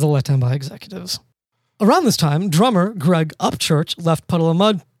seen as a letdown by executives. Around this time, drummer Greg Upchurch left Puddle of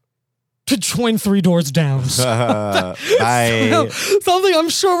Mudd to join Three Doors Down. Something I'm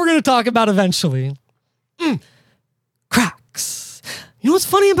sure we're going to talk about eventually. Cracks. You know what's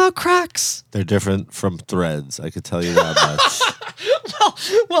funny about Cracks? They're different from Threads. I could tell you that much.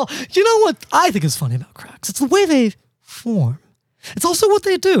 Well, you know what I think is funny about Cracks? It's the way they form. It's also what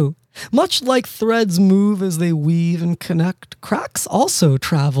they do. Much like threads move as they weave and connect, cracks also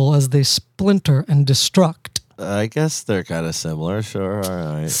travel as they splinter and destruct. I guess they're kind of similar. Sure,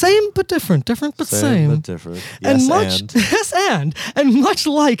 all right. Same but different. Different but same. But different. Yes, and much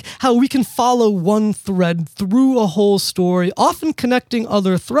like how we can follow one thread through a whole story, often connecting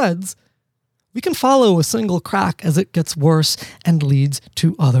other threads, we can follow a single crack as it gets worse and leads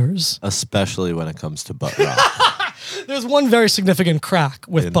to others. Especially when it comes to butt rock. There's one very significant crack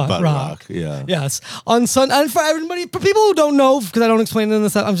with butt rock. Yeah. Yes. And for everybody, for people who don't know, because I don't explain it in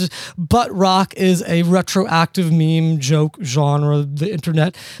this, butt rock is a retroactive meme joke genre the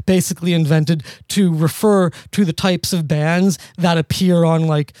internet basically invented to refer to the types of bands that appear on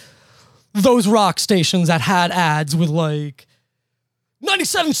like those rock stations that had ads with like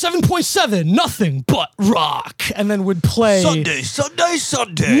 97.7, nothing but rock, and then would play Sunday.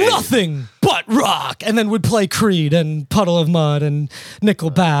 nothing but rock, and then would play Creed and Puddle of Mudd and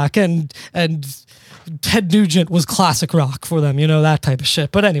Nickelback and Ted Nugent was classic rock for them, that type of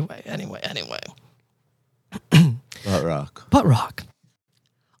shit. But anyway. Butt rock.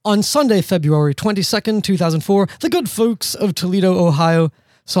 On Sunday, February 22nd, 2004, the good folks of Toledo, Ohio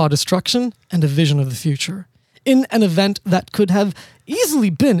saw destruction and a vision of the future. In an event that could have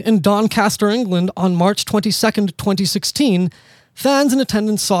easily been in Doncaster, England on March 22nd, 2016, fans in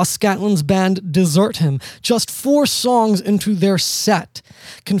attendance saw Scatlin's band desert him just 4 songs into their set.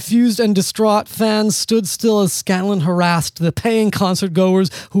 Confused and distraught, fans stood still as Scatlin harassed the paying concert goers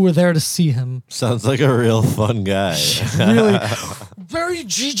who were there to see him. Sounds like a real fun guy. Really, very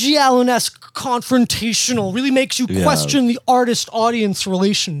G.G. Allen-esque confrontational, really makes you question the artist-audience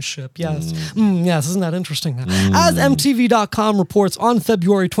relationship. Yes. Yes, isn't that interesting? As MTV.com reports on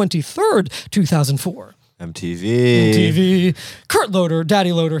February 23rd, 2004. MTV. Kurt Loder,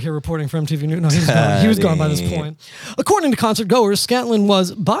 Daddy Loder here reporting for MTV News. No, he was gone by this point. According to concert goers, Scantlin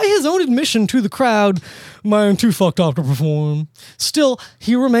was, by his own admission to the crowd, man, too fucked up to perform. Still,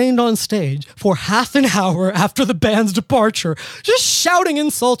 he remained on stage for half an hour after the band's departure, just shouting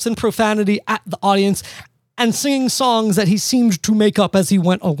insults and profanity at the audience and singing songs that he seemed to make up as he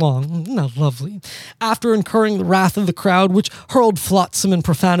went along. Isn't that lovely? After incurring the wrath of the crowd, which hurled flotsam and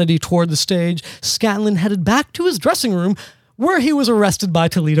profanity toward the stage, Scantlin headed back to his dressing room, where he was arrested by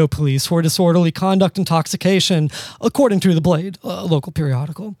Toledo police for disorderly conduct intoxication, according to The Blade, a local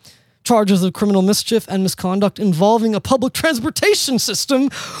periodical. Charges of criminal mischief and misconduct involving a public transportation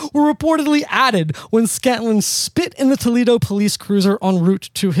system were reportedly added when Scantlin spit in the Toledo police cruiser en route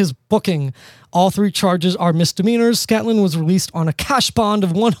to his booking. All 3 charges are misdemeanors. Scantlin was released on a cash bond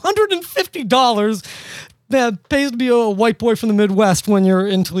of $150. That pays to be a white boy from the Midwest when you're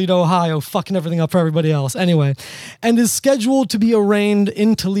in Toledo, Ohio, fucking everything up for everybody else. Anyway, and is scheduled to be arraigned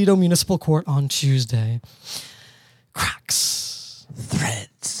in Toledo Municipal Court on Tuesday. Cracks. Threads.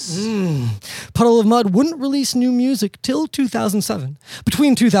 Puddle of Mudd wouldn't release new music till 2007.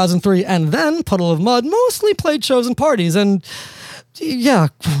 Between 2003 and then, Puddle of Mudd mostly played shows and parties, and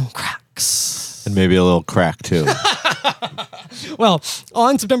cracks. And maybe a little crack, too. Well,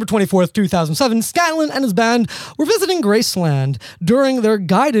 on September 24th, 2007, Scantlin and his band were visiting Graceland. During their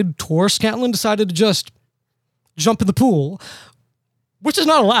guided tour, Scantlin decided to just jump in the pool. which is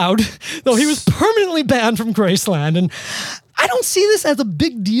not allowed, though he was permanently banned from Graceland. And I don't see this as a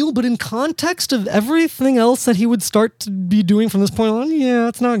big deal, but in context of everything else that he would start to be doing from this point on, yeah,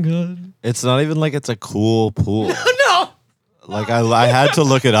 it's not good. It's not even like it's a cool pool. No! Like I had to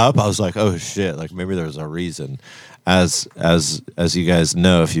look it up. I was like, oh shit, like maybe there's a reason. As you guys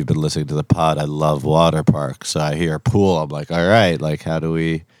know, if you've been listening to the pod, I love water parks. So I hear pool, I'm like, all right, like how do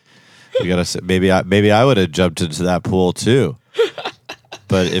we gotta maybe I would have jumped into that pool too.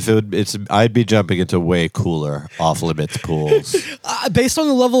 But if I'd be jumping into way cooler off limits pools. Based on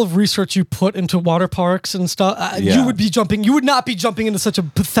the level of research you put into water parks and stuff, Yeah. you would not be jumping into such a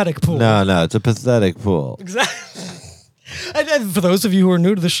pathetic pool. No, it's a pathetic pool. Exactly. And for those of you who are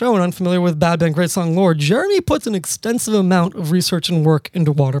new to the show and unfamiliar with Bad Band Great Song lore, Jeremy puts an extensive amount of research and work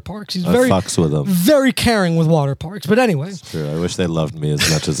into water parks. He's I fucks with them. very caring with water parks. But anyway, True. I wish they loved me as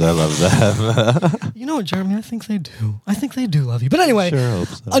much as I love them. you know what, Jeremy? I think they do. I think they do love you. But anyway, Sure hope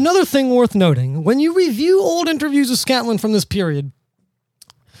so. another thing worth noting, when you review old interviews with Scantlin from this period,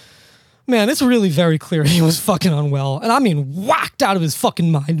 man, it's really very clear he was fucking unwell. And I mean, whacked out of his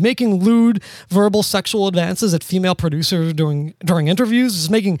fucking mind, making lewd verbal sexual advances at female producers during interviews, just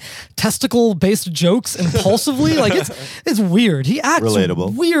making testicle-based jokes impulsively. Like, it's weird. He acts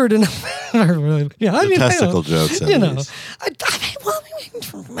Relatable. weird and yeah, I mean, Testicle jokes, at you know. least.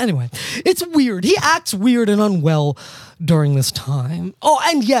 Anyway, it's weird. He acts weird and unwell during this time. Oh,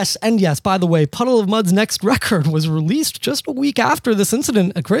 and yes, by the way, Puddle of Mud's next record was released just a week after this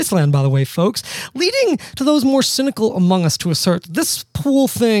incident at Graceland, by the way, folks, leading to those more cynical among us to assert this pool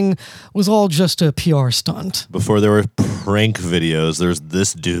thing was all just a PR stunt. Before there were prank videos, there's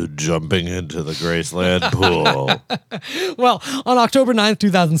this dude jumping into the Graceland pool. Well, on October 9th,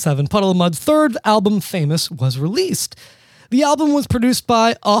 2007, Puddle of Mud's third album, Famous, was released. The album was produced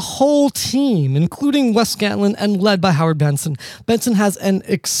by a whole team, including Wes Scantlin and led by Howard Benson. Benson has an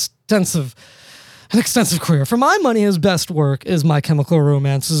extensive career. For my money, his best work is My Chemical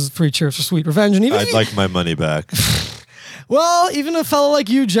Romance's 3 Cheers for Sweet Revenge. And even I'd like my money back. well, even a fellow like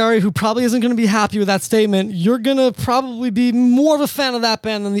you, Jerry, who probably isn't going to be happy with that statement, you're going to probably be more of a fan of that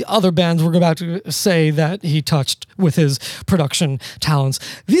band than the other bands we're about to say that he touched with his production talents.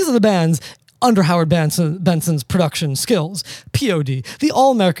 These are the bands under Howard Benson's production skills: POD, The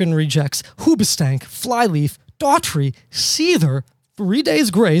All-American Rejects, Hoobastank, Flyleaf, Daughtry, Seether, 3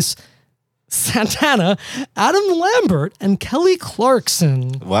 Days Grace, Santana, Adam Lambert, and Kelly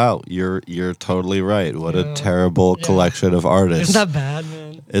Clarkson. Wow, you're totally right. What a terrible collection of artists. Isn't that bad,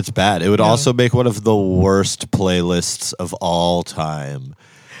 man? It's bad. It would also make one of the worst playlists of all time.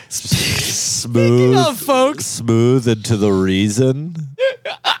 Smooth, of, folks. Smooth into the reason.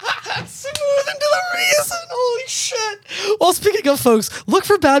 Smooth into the reason. Holy shit. Well, speaking of, folks, look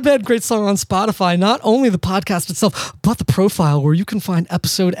for Bad Band Great Song on Spotify. Not only the podcast itself, but the profile where you can find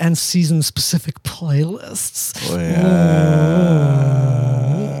episode and season specific playlists. Oh, yeah.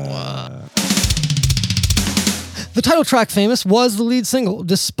 The title track, Famous, was the lead single,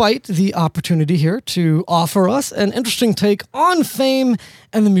 despite the opportunity here to offer us an interesting take on Fame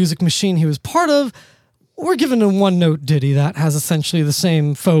and the music machine he was part of. We're given a one-note ditty that has essentially the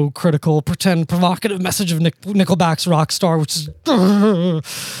same faux, critical, pretend, provocative message of Nickelback's Rockstar, which is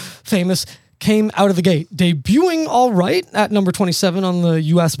Famous, came out of the gate, debuting all right at number 27 on the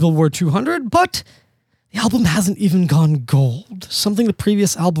US Billboard 200, but the album hasn't even gone gold, something the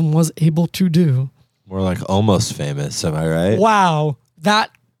previous album was able to do. More like Almost Famous, am I right? Wow,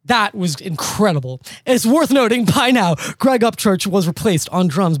 that was incredible. It's worth noting by now, Greg Upchurch was replaced on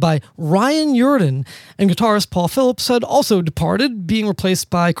drums by Ryan Yurden, and guitarist Paul Phillips had also departed, being replaced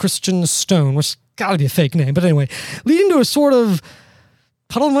by Christian Stone, which gotta be a fake name, but anyway, leading to a sort of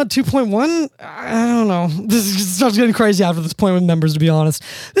Puddle of Mud 2.1? I don't know. This starts getting crazy after this point with members, to be honest.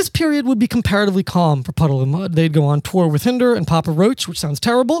 This period would be comparatively calm for Puddle of Mud. They'd go on tour with Hinder and Papa Roach, which sounds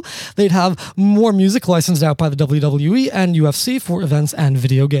terrible. They'd have more music licensed out by the WWE and UFC for events and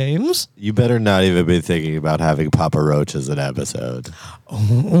video games. You better not even be thinking about having Papa Roach as an episode.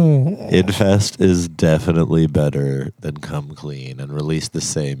 Infest is definitely better than Come Clean and released the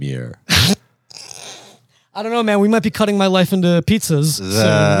same year. I don't know, man. We might be cutting my life into pizzas soon. You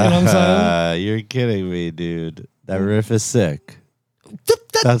know what I'm saying? You're kidding me, dude. That riff is sick.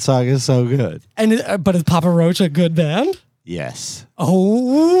 That song is so good. And but is Papa Roach a good band? Yes.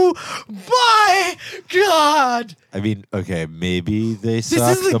 Oh my God! I mean, okay, maybe they suck.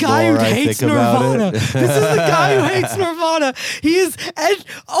 This is the guy who hates Nirvana. This is the guy who hates Nirvana. He is,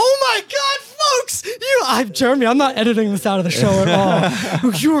 oh my God, folks! Jeremy, I'm not editing this out of the show at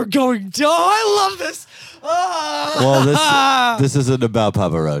all. You are going, I love this. Well, this isn't about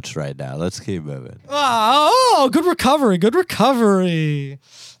Papa Roach right now. Let's keep moving. Oh, good recovery. Good recovery.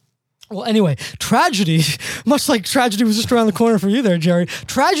 Well, anyway, tragedy, much like tragedy was just around the corner for you there, Jerry,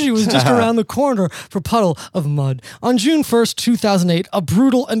 tragedy was just around the corner for Puddle of Mudd. On June 1st, 2008, a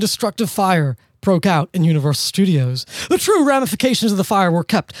brutal and destructive fire broke out in Universal Studios. The true ramifications of the fire were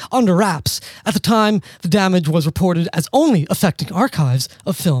kept under wraps. At the time, the damage was reported as only affecting archives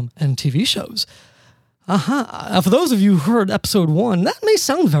of film and TV shows. For those of you who heard episode 1, that may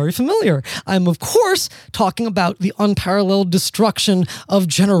sound very familiar. I'm, of course, talking about the unparalleled destruction of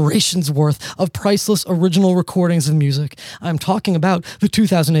generations worth of priceless original recordings of music. I'm talking about the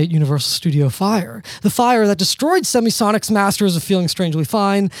 2008 Universal Studio fire. The fire that destroyed Semisonic's masters of Feeling Strangely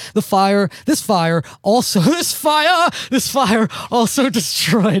Fine. This fire also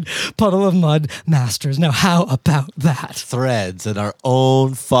destroyed Puddle of Mudd masters. Now, how about that? Threads in our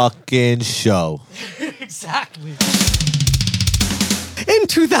own fucking show. Exactly. In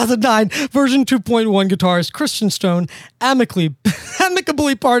 2009, version 2.1 guitarist Christian Stone amicably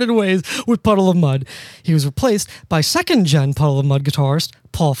parted ways with Puddle of Mudd. He was replaced by second-gen Puddle of Mudd guitarist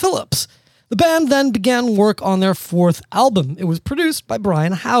Paul Phillips. The band then began work on their fourth album. It was produced by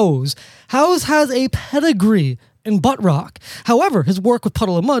Brian Howes. Howes has a pedigree in butt rock. However, his work with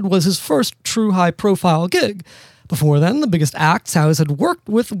Puddle of Mudd was his first true high-profile gig. Before then, the biggest acts Howes had worked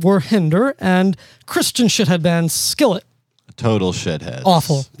with were Hinder and Christian shithead band Skillet. Total shitheads.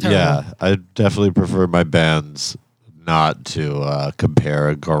 Awful. Terrible. Yeah, I definitely prefer my bands not to compare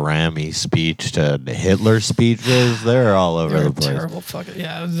a Grammy speech to Hitler speeches. They're all over the place. Terrible fucking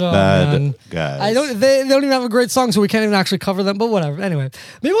Bad man. guys. They don't even have a great song, so we can't even actually cover them. But whatever. Anyway,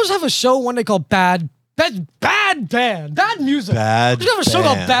 maybe we'll just have a show one day called Bad Music. Bad We should have a show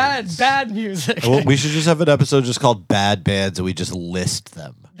called bands. Bad Music. Well, we should just have an episode just called Bad Bands and we just list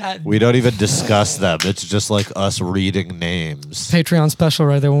them. We don't even discuss them. It's just like us reading names. Patreon special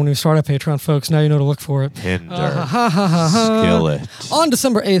right there when we start at Patreon, folks. Now you know to look for it. Hinder. Skillet. On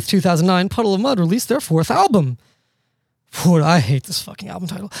December 8th, 2009, Puddle of Mudd released their fourth album. Boy, I hate this fucking album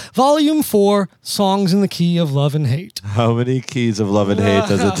title. Volume 4, Songs in the Key of Love and Hate. How many keys of love and hate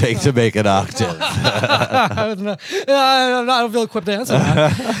does it take to make an octave? I don't feel equipped to answer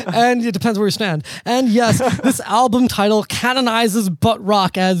that. And it depends where you stand. And yes, this album title canonizes butt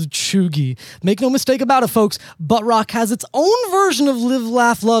rock as chuggy. Make no mistake about it, folks. Butt rock has its own version of live,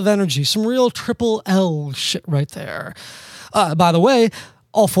 laugh, love energy. Some real triple L shit right there. By the way,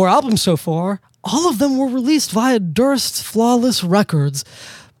 all 4 albums so far, all of them were released via Durst's Flawless Records,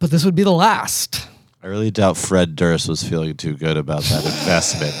 but this would be the last. I really doubt Fred Durst was feeling too good about that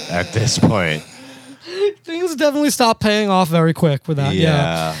investment at this point. Things definitely stopped paying off very quick with that.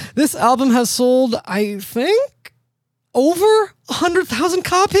 Yeah. This album has sold, I think, over 100,000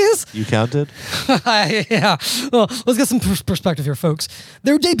 copies. You counted? Yeah. Well, let's get some perspective here, folks.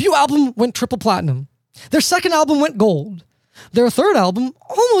 Their debut album went triple platinum. Their second album went gold. Their third album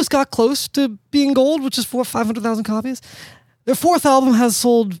almost got close to being gold, which is 500,000 copies. Their fourth album has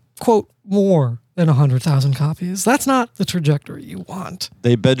sold, quote, more than 100,000 copies. That's not the trajectory you want.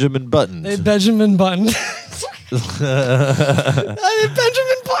 They Benjamin Buttoned. They Benjamin Buttoned.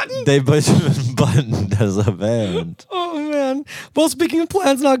 They Benjamin Buttoned as a band. Oh, man. Well, speaking of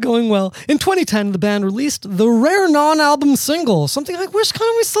plans not going well, in 2010, the band released the rare non-album single, something I wish kind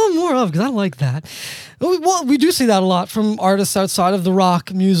of we saw more of, because I like that. Well, we do see that a lot from artists outside of the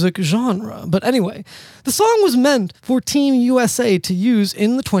rock music genre. But anyway, the song was meant for Team USA to use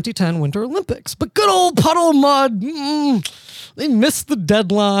in the 2010 Winter Olympics. But good old Puddle of Mudd, they missed the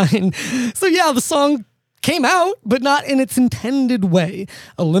deadline. So yeah, the song came out, but not in its intended way.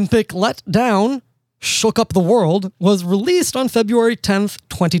 Olympic Let Down, Shook Up the World, was released on February 10th,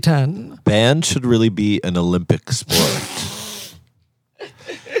 2010. Band should really be an Olympic sport.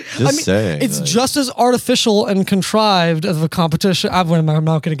 Saying. It's just as artificial and contrived as a competition. I'm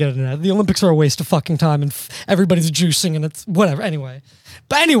not going to get into that. The Olympics are a waste of fucking time and everybody's juicing and it's whatever. Anyway,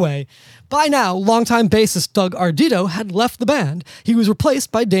 by now, longtime bassist Doug Ardito had left the band. He was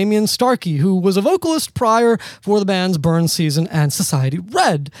replaced by Damian Starkey, who was a vocalist prior for the band's Burn Season and Society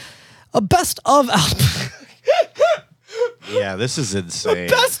Red. A best of album. Yeah, this is insane.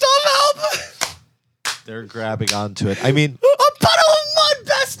 Best of album. They're grabbing onto it. I mean, a Puddle of Mudd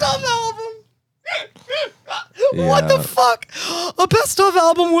best of album. What the fuck? A best of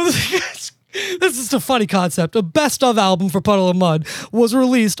album was. This is a funny concept. A best of album for Puddle of Mudd was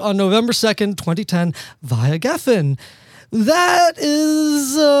released on November 2nd, 2010 via Geffen. That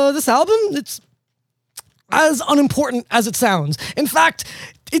is this album. It's as unimportant as it sounds. In fact,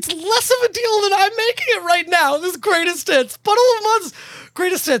 it's less of a deal than I'm making it right now. This greatest hits. Puddle of Mudd's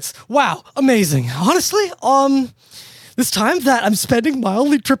greatest hits. Wow, amazing. Honestly, this time that I'm spending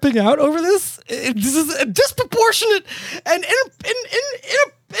mildly tripping out over this, this is a disproportionate and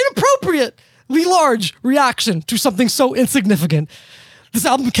inappropriately large reaction to something so insignificant. This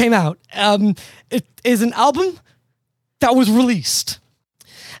album came out. It is an album that was released.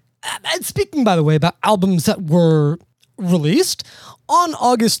 And speaking, by the way, about albums that were released, on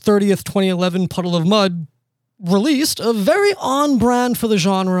August 30th, 2011, Puddle of Mudd released a very on-brand for the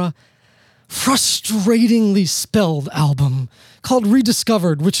genre, frustratingly spelled album called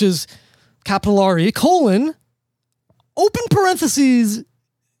Rediscovered, which is capital RE, open parentheses,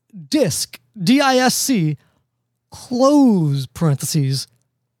 disc, DISC, close parentheses,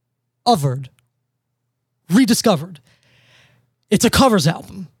 othered, rediscovered. It's a covers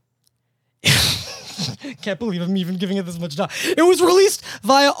album. Can't believe I'm even giving it this much time. It was released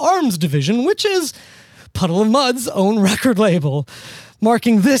via Arms Division, which is Puddle of Mudd's own record label,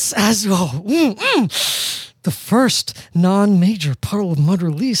 marking this as the first non-major Puddle of Mudd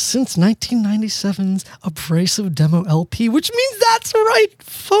release since 1997's Abrasive Demo LP, which means that's right,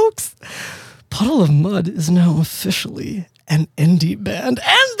 folks. Puddle of Mudd is now officially an indie band,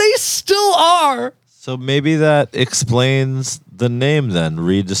 and they still are. So maybe that explains the name then,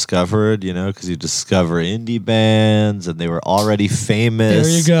 Rediscovered, because you discover indie bands and they were already famous.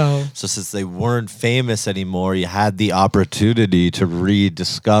 There you go. So since they weren't famous anymore, you had the opportunity to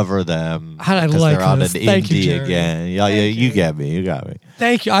rediscover them. I because like they're on this. an Thank indie you, Jeremy. again. Yeah, you get me. You got me.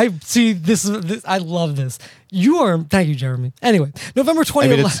 Thank you. I see this. I love this. Thank you, Jeremy. Anyway, November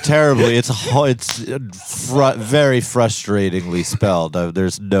 2011. It's terribly. It's very frustratingly spelled.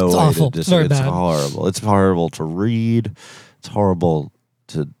 There's no way awful. to It's very it's bad. horrible. It's horrible to read. It's horrible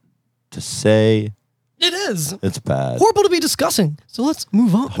to say. It is. It's bad. Horrible to be discussing. So let's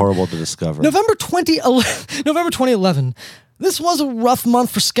move on. Horrible to discover. November 2011. This was a rough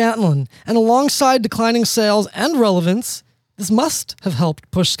month for Scantlin, and alongside declining sales and relevance, this must have helped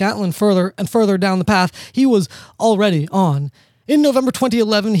push Scantlin further and further down the path he was already on. In November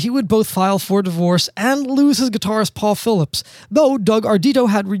 2011, he would both file for divorce and lose his guitarist Paul Phillips, though Doug Ardito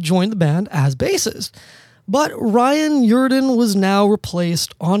had rejoined the band as bassist. But Ryan Yurden was now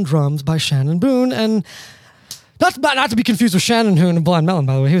replaced on drums by Shannon Boone, and not to be confused with Shannon Hoon and Blind Melon,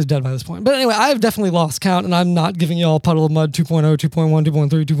 by the way. He was dead by this point. But anyway, I've definitely lost count, and I'm not giving you all Puddle of Mudd 2.0, 2.1,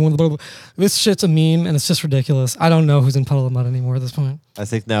 2.3, 2.1, blah, blah. This shit's a meme, and it's just ridiculous. I don't know who's in Puddle of Mudd anymore at this point. I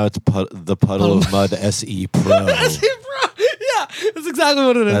think now it's the Puddle of Mudd SE Pro. Yeah, that's exactly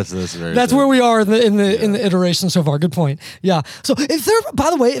what it is. That's where we are in the iteration so far. Good point. Yeah. So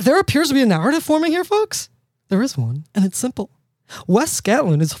if there appears to be a narrative forming here, folks, there is one, and it's simple. Wes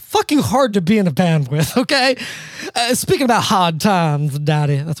Scantlin is fucking hard to be in a band with, okay? Speaking about hard times,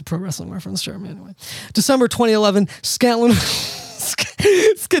 daddy. That's a pro wrestling reference, Jeremy, anyway. December 2011, Scantlin...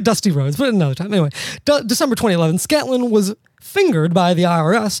 Let's get Dusty Rhodes, but another time. Anyway, December 2011, Scantlin was fingered by the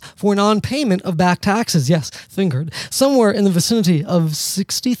IRS for non-payment of back taxes. Yes, fingered. Somewhere in the vicinity of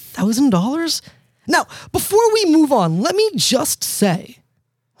 $60,000. Now, before we move on, let me just say...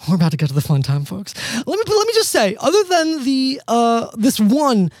 We're about to get to the fun time, folks. Let me just say, other than the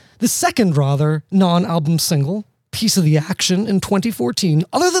second non-album single, Piece of the Action in 2014,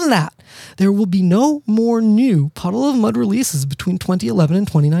 other than that, there will be no more new Puddle of Mudd releases between 2011 and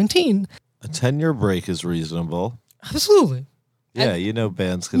 2019. A 10-year break is reasonable. Absolutely. Yeah,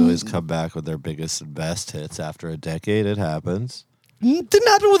 bands can always come back with their biggest and best hits after a decade. It happens. Didn't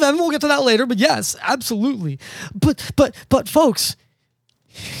happen with them. We'll get to that later, but yes, absolutely. But folks...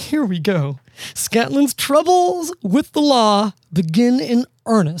 Here we go. Scantlin's troubles with the law begin in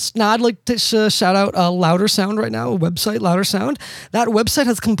earnest. Now, I'd like to shout out Louder Sound right now, a website, Louder Sound. That website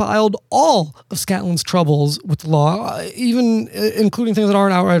has compiled all of Scantlin's troubles with the law, even including things that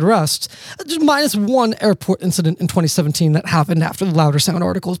aren't outright arrests, just minus one airport incident in 2017 that happened after the Louder Sound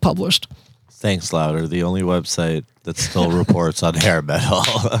article was published. Thanks, Louder, the only website that still reports on hair metal.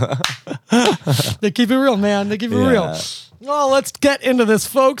 They keep it real, man. They keep it real. Oh, let's get into this,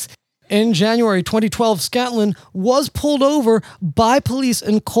 folks. In January 2012, Scantlin was pulled over by police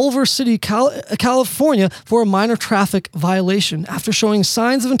in Culver City, California for a minor traffic violation. After showing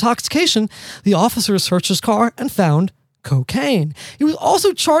signs of intoxication, the officers searched his car and found cocaine. He was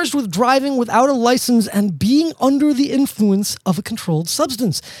also charged with driving without a license and being under the influence of a controlled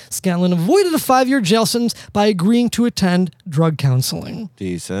substance. Scantlin avoided a 5-year jail sentence by agreeing to attend drug counseling.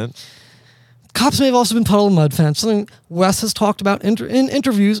 Decent. Cops may have also been Puddle of Mudd fans, something Wes has talked about in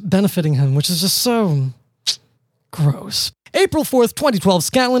interviews benefiting him, which is just so gross. April 4th, 2012,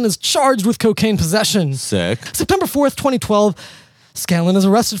 Scantlin is charged with cocaine possession. Sick. September 4th, 2012, Scanlon is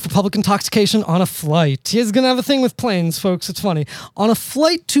arrested for public intoxication on a flight. He's going to have a thing with planes, folks. It's funny. On a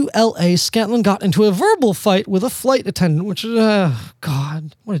flight to L.A., Scanlon got into a verbal fight with a flight attendant, which,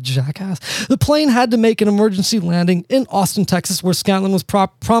 God, what a jackass. The plane had to make an emergency landing in Austin, Texas, where Scanlon was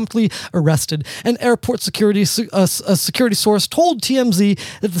promptly arrested. An airport security source told TMZ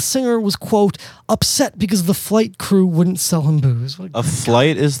that the singer was, quote, upset because the flight crew wouldn't sell him booze. A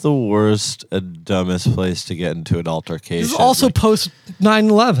flight is the worst and dumbest place to get into an altercation. This is also post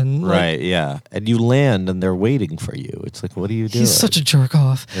 9/11. Right, yeah. And you land and they're waiting for you. It's like, what are you doing? He's such a jerk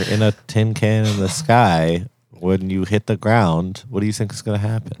off. You're in a tin can in the sky. When you hit the ground, what do you think is going to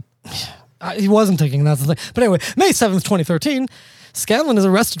happen? He wasn't thinking, that's the thing. But anyway, May 7th, 2013, Scanlon is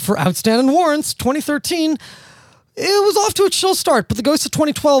arrested for outstanding warrants. 2013, it was off to a chill start, but the ghost of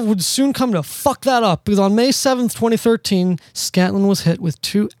 2012 would soon come to fuck that up, because on May 7th, 2013, Scanlon was hit with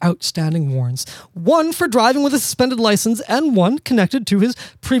 2 outstanding warrants. One for driving with a suspended license, and one connected to his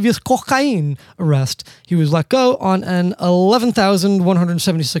previous cocaine arrest. He was let go on an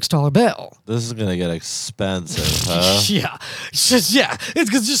 $11,176 bail. This is going to get expensive, huh? Yeah. It's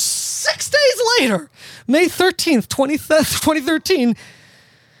just 6 days later, May 13th, 2013,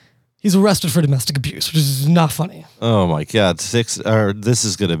 he's arrested for domestic abuse, which is not funny. Oh my God. This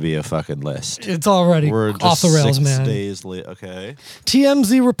is going to be a fucking list. It's already We're just off the rails, 6 man. days late. Okay.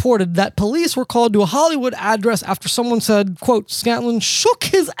 TMZ reported that police were called to a Hollywood address after someone said, quote, Scanlon shook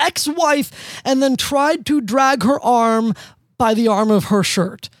his ex-wife and then tried to drag her arm by the arm of her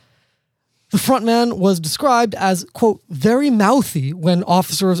shirt. The frontman was described as, quote, very mouthy when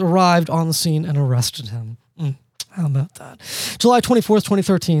officers arrived on the scene and arrested him. How about that? July 24th,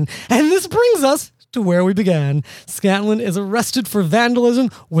 2013. And this brings us to where we began. Scanlon is arrested for vandalism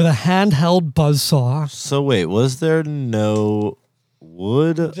with a handheld buzzsaw. So wait, was there no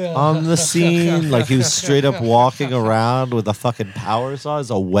wood on the scene? Like he was straight up walking around with a fucking power saw as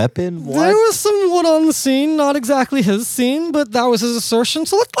a weapon? What? There was some wood on the scene, not exactly his scene, but that was his assertion.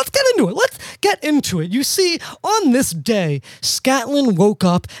 So let's get into it. Let's get into it. You see, on this day, Scanlon woke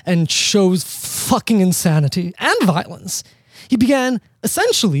up and chose fucking insanity and violence. He began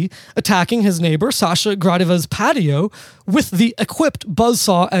essentially attacking his neighbor, Sasha Gradiva's patio, with the equipped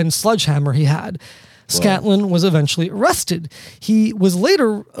buzzsaw and sledgehammer he had. Scanlon was eventually arrested. He was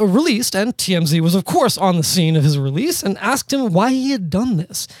later released, and TMZ was, of course, on the scene of his release and asked him why he had done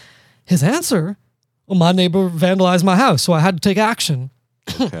this. His answer, well, my neighbor vandalized my house, so I had to take action.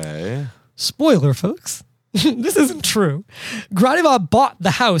 Okay. Spoiler, folks. This isn't true. Gradiva bought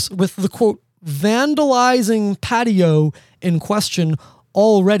the house with the, quote, vandalizing patio in question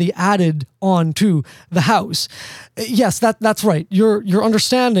already added on to the house. Yes, that's right. You're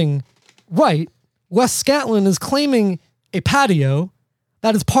understanding right. Wes Scanlon is claiming a patio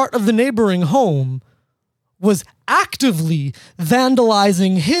that is part of the neighboring home was actively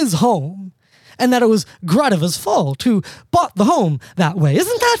vandalizing his home, and that it was Gradiva's fault who bought the home that way.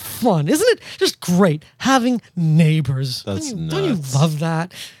 Isn't that fun? Isn't it just great having neighbors? That's Don't you nuts. love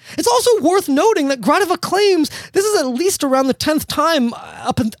that? It's also worth noting that Gradiva claims this is at least around the 10th time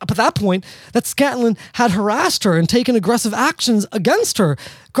up at that point that Scanlon had harassed her and taken aggressive actions against her.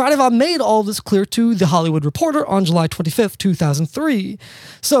 Gradiva made all this clear to The Hollywood Reporter on July 25th, 2003.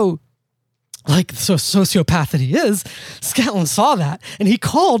 So sociopath that he is, Scanlon saw that, and he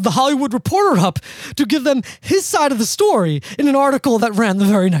called The Hollywood Reporter up to give them his side of the story in an article that ran the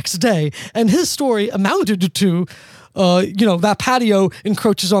very next day. And his story amounted to, that patio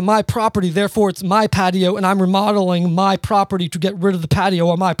encroaches on my property, therefore it's my patio, and I'm remodeling my property to get rid of the patio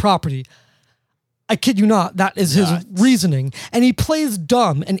on my property. I kid you not, that is his reasoning. And he plays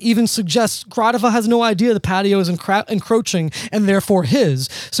dumb and even suggests Gradiva has no idea the patio is encroaching and therefore his.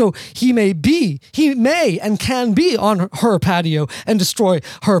 So he may and can be on her patio and destroy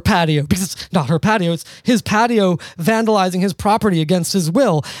her patio because it's not her patio, it's his patio vandalizing his property against his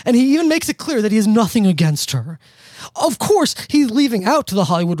will. And he even makes it clear that he has nothing against her. Of course, he's leaving out to The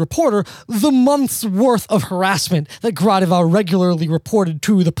Hollywood Reporter the month's worth of harassment that Gradiva regularly reported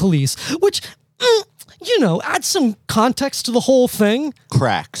to the police, which add some context to the whole thing.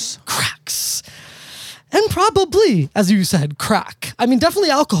 Cracks. And probably, as you said, crack. I mean, definitely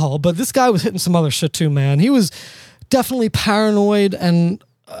alcohol, but this guy was hitting some other shit too, man. He was definitely paranoid, and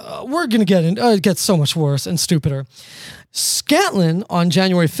we're going to get in. It gets so much worse and stupider. Scanlon, on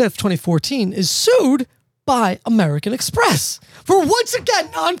January 5th, 2014, is sued by American Express for once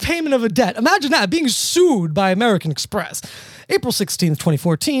again non-payment of a debt. Imagine that, being sued by American Express. April 16th,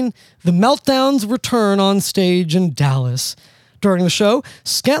 2014, the Meltdowns return on stage in Dallas. During the show,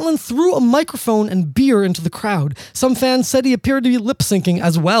 Scanlon threw a microphone and beer into the crowd. Some fans said he appeared to be lip-syncing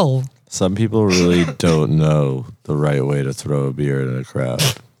as well. Some people really don't know the right way to throw a beer in a crowd.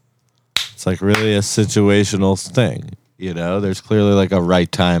 It's like really a situational thing. You know, there's clearly like a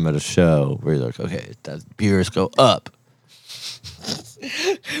right time at a show where you're like, okay, beers go up.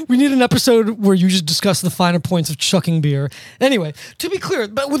 We need an episode where you just discuss the finer points of chucking beer. Anyway, to be clear,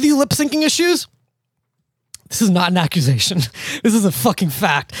 but with the lip syncing issues, this is not an accusation. This is a fucking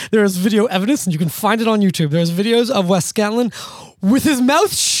fact. There is video evidence, and you can find it on YouTube. There's videos of Wes Scantlin with his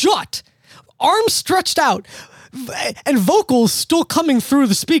mouth shut, arms stretched out, and vocals still coming through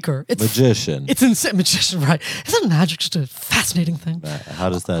the speaker. It's Magician. It's insane. Magician, right? Isn't magic just a fascinating thing? How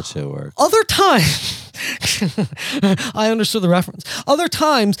does that shit work? Other times, I understood the reference. Other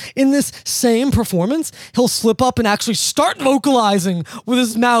times in this same performance, he'll slip up and actually start vocalizing with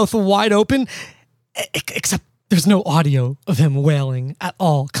his mouth wide open, except there's no audio of him wailing at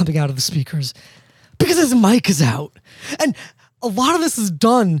all coming out of the speakers because his mic is out. And a lot of this is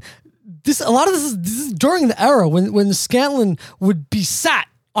done. This is during the era when Scantlin would be sat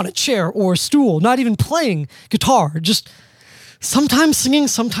on a chair or a stool, not even playing guitar, just sometimes singing,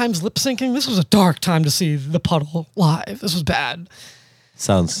 sometimes lip syncing. This was a dark time to see the Puddle live. This was bad.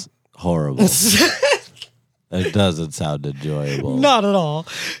 Sounds horrible. It doesn't sound enjoyable. Not at all.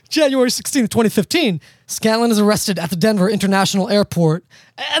 January 16th, 2015, Scantlin is arrested at the Denver International Airport.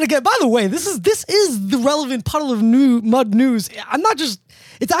 And again, by the way, this is the relevant Puddle of Mud news.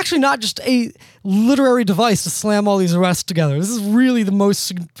 It's actually not just a literary device to slam all these arrests together. This is really the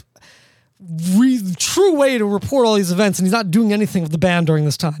most true way to report all these events, and he's not doing anything with the band during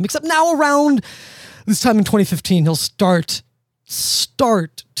this time. Except now around this time in 2015, he'll start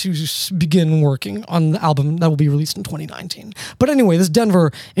to begin working on the album that will be released in 2019. But anyway, this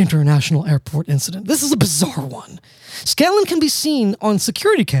Denver International Airport incident, this is a bizarre one. Scantlin can be seen on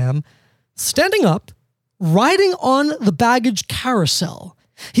security cam, standing up, riding on the baggage carousel.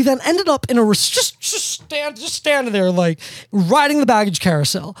 He then ended up in just standing there, like riding the baggage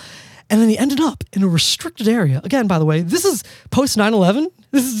carousel. And then he ended up in a restricted area. Again, by the way, this is post 9/11.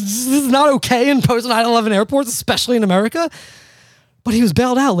 This is not okay in post 9/11 airports, especially in America. But he was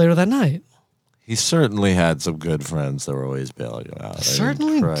bailed out later that night. He certainly had some good friends that were always bailing him out.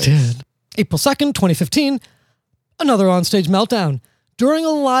 Certainly did. April 2nd, 2015, another onstage meltdown. During a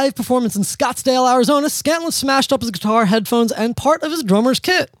live performance in Scottsdale, Arizona, Scantlin smashed up his guitar, headphones, and part of his drummer's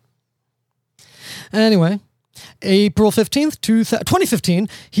kit. Anyway, April 15th, 2015,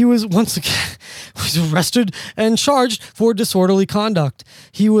 he was once again arrested and charged for disorderly conduct.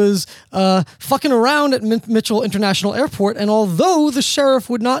 He was fucking around at Mitchell International Airport, and although the sheriff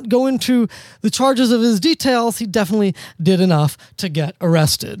would not go into the charges of his details, he definitely did enough to get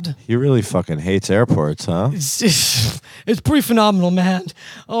arrested. He really fucking hates airports, huh? It's pretty phenomenal, man.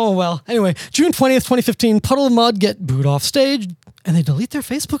 Oh, well. Anyway, June 20th, 2015, Puddle of Mud get booed off stage, and they delete their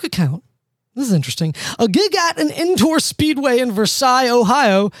Facebook account. This is interesting. A gig at an indoor speedway in Versailles,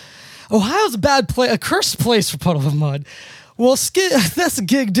 Ohio. Ohio's a cursed place for Puddle of Mud. Well, this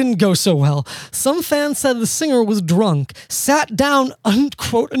gig didn't go so well. Some fans said the singer was drunk, sat down,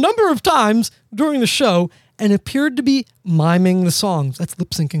 unquote, a number of times during the show, and appeared to be miming the songs. That's lip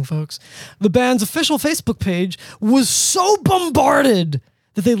syncing, folks. The band's official Facebook page was so bombarded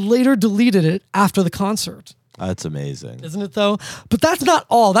that they later deleted it after the concert. That's amazing. Isn't it, though? But that's not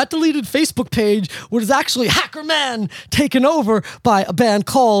all. That deleted Facebook page was actually Hacker Man taken over by a band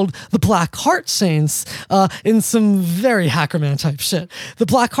called the Black Heart Saints in some very Hacker Man type shit. The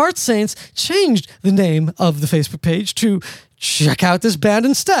Black Heart Saints changed the name of the Facebook page to check out this band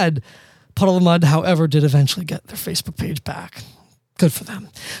instead. Puddle of Mud, however, did eventually get their Facebook page back. Good for them.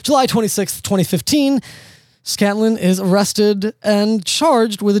 July 26th, 2015, Scantlin is arrested and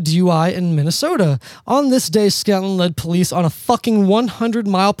charged with a DUI in Minnesota. On this day, Scantlin led police on a fucking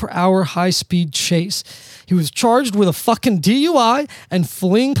 100-mile-per-hour high-speed chase. He was charged with a fucking DUI and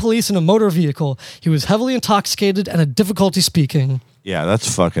fleeing police in a motor vehicle. He was heavily intoxicated and had difficulty speaking. Yeah,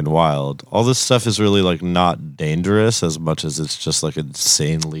 that's fucking wild. All this stuff is really like not dangerous as much as it's just like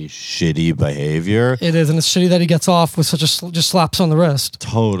insanely shitty behavior. It is, and it's shitty that he gets off with such just slaps on the wrist.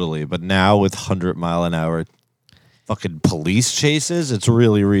 Totally, but now with 100-mile-an-hour fucking police chases, it's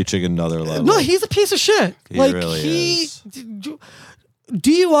really reaching another level. No, he's a piece of shit. He really is.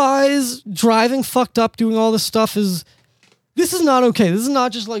 DUIs, driving fucked up, doing all this stuff this is not okay. This is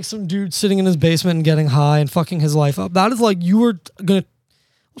not just like some dude sitting in his basement and getting high and fucking his life up. That is like we'll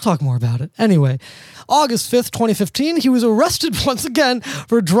talk more about it. Anyway, August 5th, 2015, he was arrested once again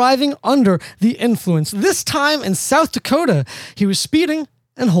for driving under the influence. This time in South Dakota, he was speeding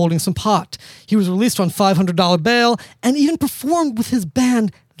and holding some pot. He was released on $500 bail and even performed with his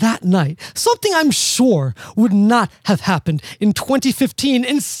band that night. Something I'm sure would not have happened in 2015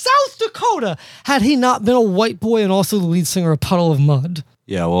 in South Dakota had he not been a white boy and also the lead singer of Puddle of Mud.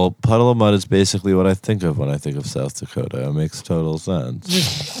 Yeah, well, Puddle of Mud is basically what I think of when I think of South Dakota. It makes total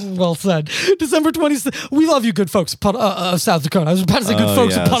sense. Well said. December 26th. We love you, good folks of South Dakota. I was about to say good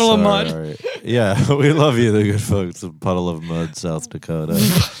folks of Puddle of Mud. All right. Yeah, we love you, the good folks of Puddle of Mud, South Dakota.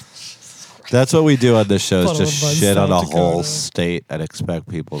 That's what we do on this show, is Puddle just of Mud, shit on a South whole Dakota. state and expect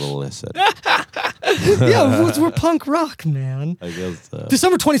people to listen. Yeah, we're punk rock, man. I guess so.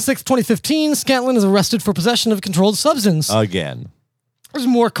 December 26th, 2015, Scantlin is arrested for possession of a controlled substance. Again. There's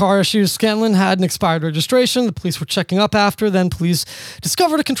more car issues. Scantlin had an expired registration. The police were checking up after. Then police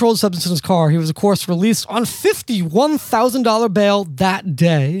discovered a controlled substance in his car. He was, of course, released on $51,000 bail that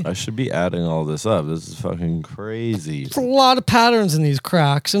day. I should be adding all this up. This is fucking crazy. There's a lot of patterns in these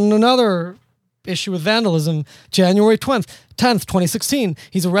cracks. And another issue with vandalism, January 10th, 2016.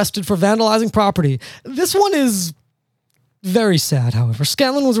 He's arrested for vandalizing property. This one is very sad, however.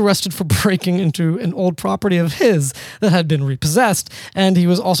 Scantlin was arrested for breaking into an old property of his that had been repossessed, and he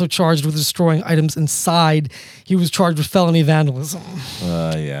was also charged with destroying items inside. He was charged with felony vandalism.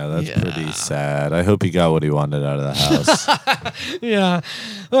 Yeah, that's pretty sad. I hope he got what he wanted out of the house. Yeah.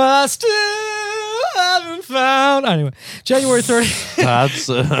 Well, I still haven't found... Anyway, January 30th... That's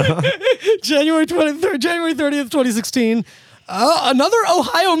January 23rd, January 30th, 2016. Another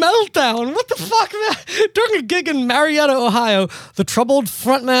Ohio meltdown. What the fuck, man? During a gig in Marietta, Ohio, the troubled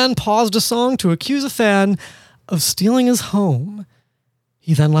frontman paused a song to accuse a fan of stealing his home.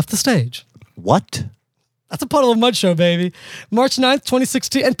 He then left the stage. what? That's a Puddle of Mud show, baby. March 9th,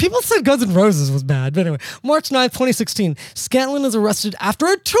 2016. And people said Guns N' Roses was bad. But anyway, March 9th, 2016. Scantlin is arrested after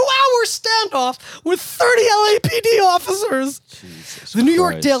a 2-hour standoff with 30 LAPD officers. The New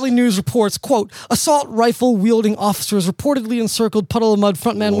York Christ. Daily News reports, quote, assault rifle wielding officers reportedly encircled Puddle of Mud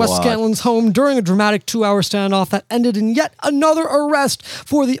frontman Wes What? Scantlin's home during a dramatic 2-hour standoff that ended in yet another arrest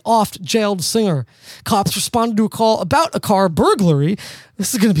for the oft-jailed singer. Cops responded to a call about a car burglary.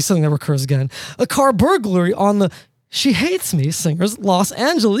 This is going to be something that recurs again. A car burglary on the She Hates Me singer's Los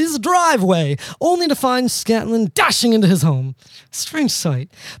Angeles driveway, only to find Scantlin dashing into his home. Strange sight.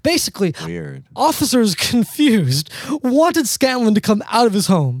 Basically, Weird. officers confused wanted Scantlin to come out of his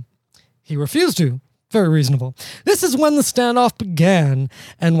home. He refused to. Very reasonable. This is when the standoff began.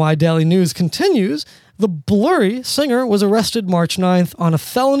 NY Daily News continues. The Blurry singer was arrested March 9th on a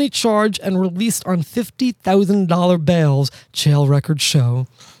felony charge and released on $50,000 bails, jail records show.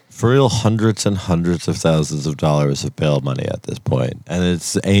 For real, hundreds and hundreds of thousands of dollars of bail money at this point. And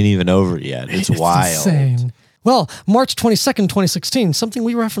it's ain't even over yet. It's wild. Insane. Well, March 22nd, 2016, something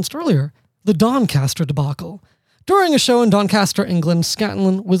we referenced earlier, the Doncaster debacle. During a show in Doncaster, England,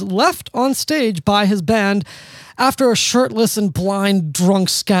 Scantlin was left on stage by his band after a shirtless and blind drunk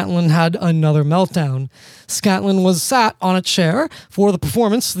Scantlin had another meltdown. Scantlin was sat on a chair for the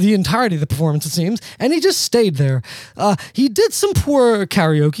performance, the entirety of the performance it seems, and he just stayed there. He did some poor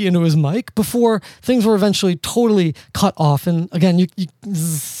karaoke into his mic before things were eventually totally cut off. And again,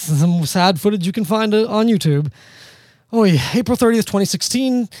 some sad footage you can find on YouTube. Oh, yeah. April 30th,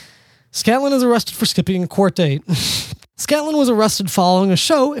 2016, Scantlin is arrested for skipping a court date. Scantlin was arrested following a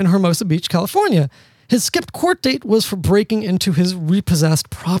show in Hermosa Beach, California. His skipped court date was for breaking into his repossessed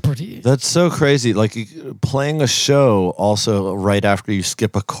property. That's so crazy. Like playing a show also right after you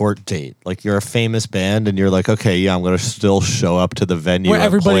skip a court date. Like you're a famous band and you're like, okay, yeah, I'm going to still show up to the venue Where and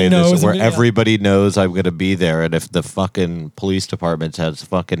everybody play knows this, where yeah. everybody knows I'm going to be there. And if the fucking police department has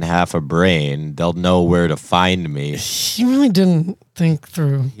fucking half a brain, they'll know where to find me. He really didn't think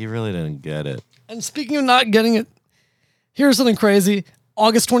through. He really didn't get it. And speaking of not getting it, here's something crazy.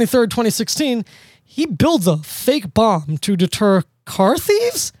 August 23rd, 2016, he builds a fake bomb to deter car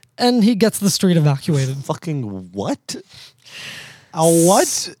thieves, and he gets the street evacuated. Fucking what? A what?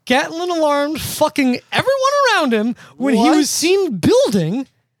 Scantlin alarmed fucking everyone around him when he What? was seen building.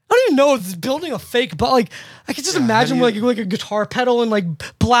 I don't even know if it's building a fake, but like I could just imagine like a guitar pedal and like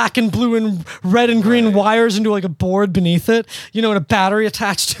black and blue and red and green wires into like a board beneath it, you know, and a battery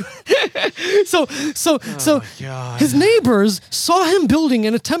attached to it. so his neighbors saw him building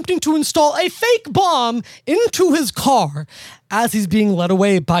and attempting to install a fake bomb into his car. As he's being led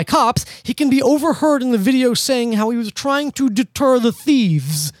away by cops, he can be overheard in the video saying how he was trying to deter the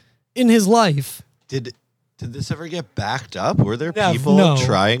thieves in his life. Did this ever get backed up? Were there Yeah, people no.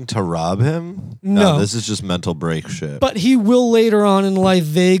 trying to rob him? No. This is just mental break shit. But he will later on in life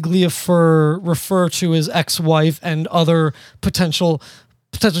vaguely refer to his ex-wife and other potential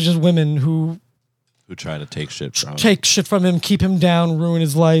just women who Who trying to take shit from him. take shit from him, keep him down, ruin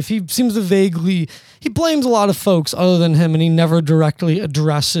his life. He seems to he blames a lot of folks other than him, and he never directly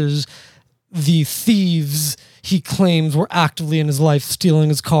addresses the thieves he claims were actively in his life, stealing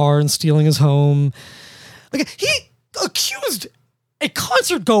his car and stealing his home. Like, he accused a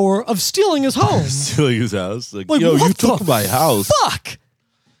concert goer of stealing his home. Stealing his house. Like, Like, yo, what you took the my house. Fuck!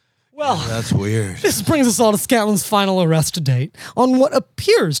 Well, That's weird. this brings us all to Scantlin's final arrest to date. On what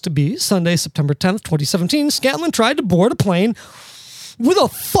appears to be Sunday, September 10th, 2017, Scantlin tried to board a plane with a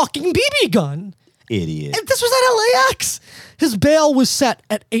fucking BB gun. Idiot. And this was at LAX. His bail was set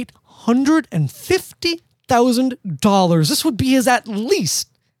at $850,000. This would be his at least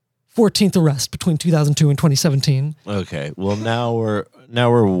 14th arrest between 2002 and 2017. Okay. Well, now we're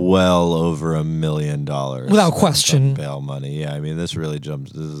well over $1 million. Without question. Bail money. Yeah, I mean, this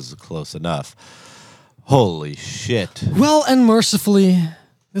is close enough. Holy shit. Well, and mercifully,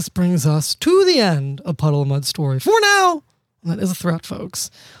 this brings us to the end of Puddle of Mud story. For now, that is a threat, folks.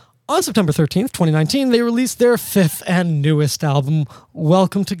 On September 13th, 2019, they released their fifth and newest album,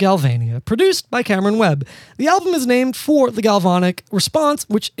 Welcome to Galvania, produced by Cameron Webb. The album is named for the galvanic response,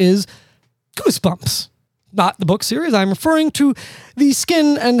 which is Goosebumps. Not the book series. I'm referring to the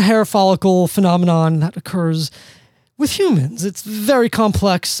skin and hair follicle phenomenon that occurs with humans. It's very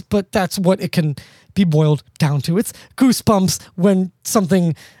complex, but that's what it can be boiled down to. It's goosebumps when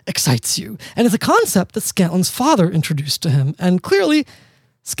something excites you. And it's a concept that Scantlin's father introduced to him, and clearly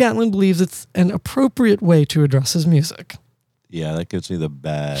Scantlin believes it's an appropriate way to address his music. Yeah, that gives me the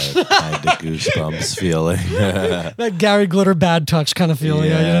bad kind of goosebumps feeling. That Gary Glitter bad touch kind of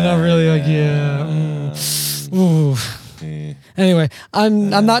feeling. Yeah, not really like, Ooh. Eh. Anyway, I'm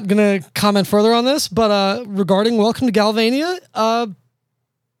not gonna comment further on this, but regarding Welcome to Galvania,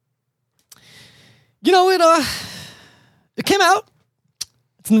 it came out.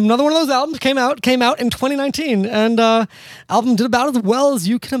 It's another one of those albums came out in 2019, and album did about as well as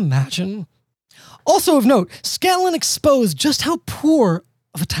you can imagine. Also of note, Scantlin exposed just how poor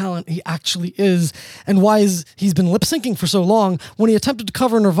of a talent he actually is, and why he's been lip syncing for so long when he attempted to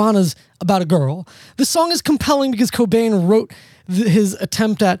cover Nirvana's About a Girl. This song is compelling because Cobain wrote his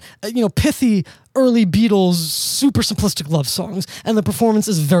attempt at pithy early Beatles super simplistic love songs, and the performance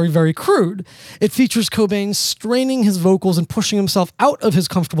is very, very crude. It features Cobain straining his vocals and pushing himself out of his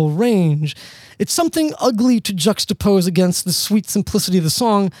comfortable range. It's something ugly to juxtapose against the sweet simplicity of the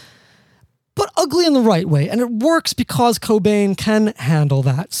song, but ugly in the right way, and it works because Cobain can handle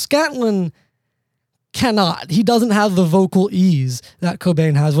that. Scantlin cannot. He doesn't have the vocal ease that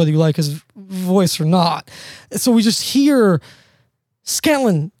Cobain has, whether you like his voice or not. So we just hear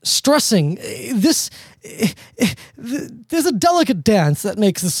Scantlin stressing this. There's a delicate dance that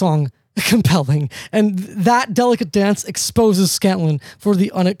makes the song compelling, and that delicate dance exposes Scantlin for the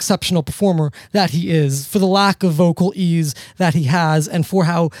unexceptional performer that he is, for the lack of vocal ease that he has, and for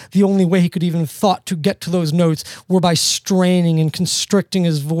how the only way he could even thought to get to those notes were by straining and constricting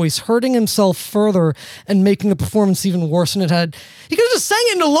his voice, hurting himself further and making the performance even worse than it had. He could have just sang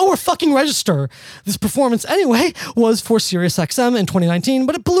it in a lower fucking register. This performance, anyway, was for SiriusXM in 2019,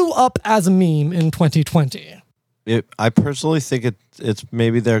 but it blew up as a meme in 2020. I personally think it's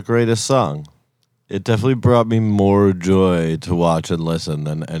maybe their greatest song. It definitely brought me more joy to watch and listen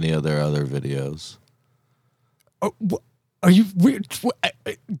than any of their other videos. Are you weird?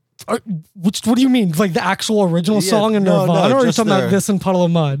 What do you mean? Like the actual original song in no, Nirvana, or are you just talking about this and Puddle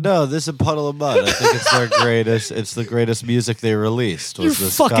of Mud? No, this and Puddle of Mud. I think it's their greatest. It's the greatest music they released. Was You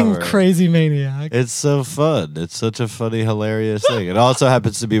this fucking cover. crazy maniac. It's so fun. It's such a funny, hilarious thing. It also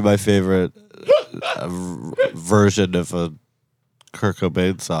happens to be my favorite version of a Kurt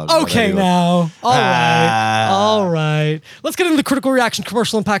Cobain song. But Okay, anyway. now. All right. Let's get into the critical reaction,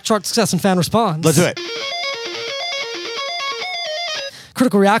 commercial impact, chart success, and fan response. Let's do it.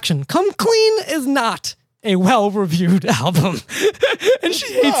 Critical reaction. Come Clean is not a well-reviewed album. and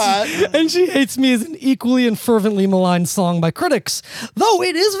she hates me is an equally and fervently maligned song by critics. Though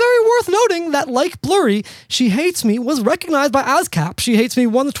it is very worth noting that, like Blurry, She Hates Me was recognized by ASCAP. She Hates Me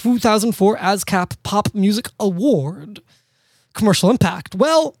won the 2004 ASCAP Pop Music Award. Commercial impact.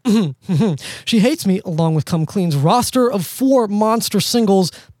 Well, She Hates Me, along with Come Clean's roster of 4 monster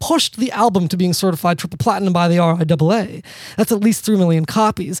singles, pushed the album to being certified triple platinum by the RIAA. That's at least 3 million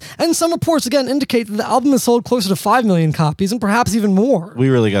copies. And some reports again indicate that the album has sold closer to 5 million copies and perhaps even more. We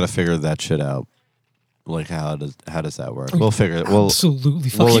really got to figure that shit out. Like how does that work? We'll figure it. Absolutely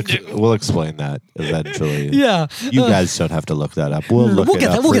fucking do. We'll explain that eventually. Yeah. You guys don't have to look that up. We'll look it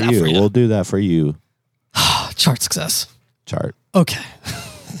up for you. We'll do that for you. Chart success. Chart. Okay.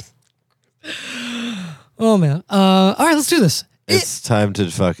 Oh man. All right, let's do this. It's time to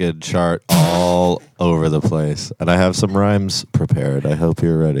fucking chart all over the place. And I have some rhymes prepared. I hope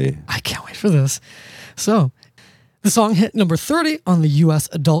you're ready. I can't wait for this. So, the song hit number 30 on the U.S.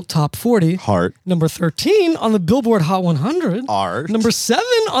 Adult Top 40. Heart. Number 13 on the Billboard Hot 100. Art. Number 7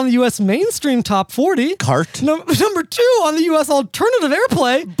 on the U.S. Mainstream Top 40. Cart. Number 2 on the U.S. Alternative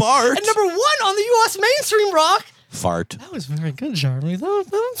Airplay. Bart. And number 1 on the U.S. Mainstream Rock. Fart. That was very good, Jeremy.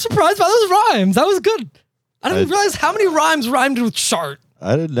 I'm surprised by those rhymes. That was good. I didn't realize how many rhymes rhymed with chart.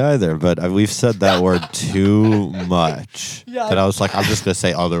 I didn't either, but we've said that word too much. Yeah. That I was like, I'm just going to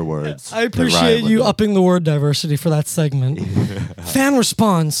say other words. I that rhyme appreciate with you them. upping the word diversity for that segment. Fan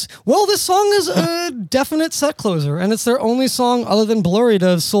response. Well, this song is a definite set closer, and it's their only song other than Blurry to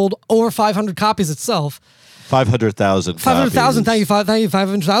have sold over 500 copies itself. 500,000 500,000, copies. thank you,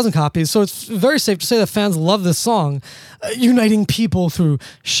 500,000 copies. So it's very safe to say that fans love this song. Uniting people through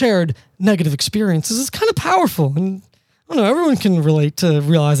shared negative experiences is kind of powerful. And I don't know, everyone can relate to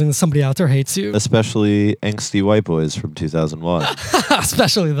realizing that somebody out there hates you, Especially angsty white boys from 2001.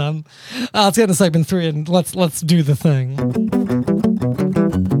 especially them. Let's get into segment 3 and let's do the thing.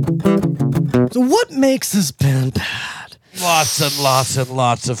 So what makes this band bad? Lots and lots and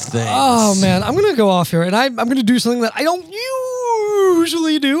lots of things. Oh man, I'm gonna go off here, and I'm gonna do something that I don't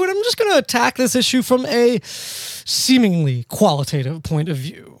usually do, and I'm just gonna attack this issue from a seemingly qualitative point of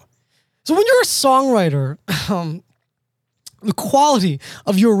view. So when you're a songwriter, the quality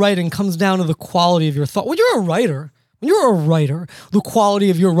of your writing comes down to the quality of your thought. When you're a writer, the quality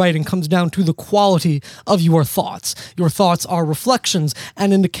of your writing comes down to the quality of your thoughts. Your thoughts are reflections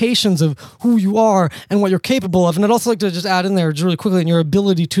and indications of who you are and what you're capable of. And I'd also like to just add in there just really quickly, in your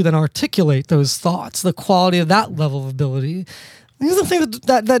ability to then articulate those thoughts, the quality of that level of ability. These are the things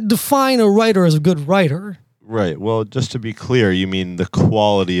that define a writer as a good writer. Right. Well, just to be clear, you mean the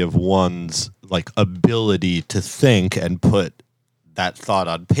quality of one's like ability to think and put that thought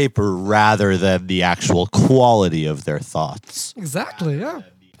on paper rather than the actual quality of their thoughts. Exactly, yeah.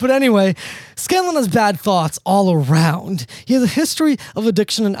 But anyway, Scanlon has bad thoughts all around. He has a history of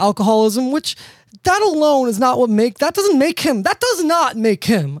addiction and alcoholism, which that alone is not that does not make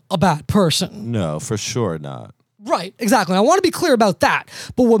him a bad person. No, for sure not. Right, exactly. I want to be clear about that.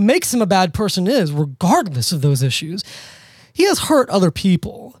 But what makes him a bad person is, regardless of those issues, he has hurt other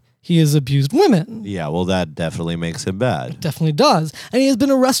people. He has abused women. Yeah, well, that definitely makes him bad. Definitely does. And he has been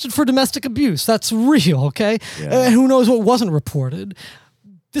arrested for domestic abuse. That's real, okay? Yeah. And who knows what wasn't reported.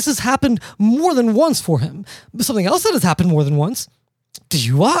 This has happened more than once for him. Something else that has happened more than once,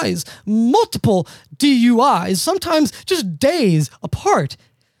 DUIs. Multiple DUIs, sometimes just days apart.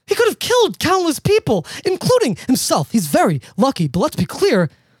 He could have killed countless people, including himself. He's very lucky, but let's be clear,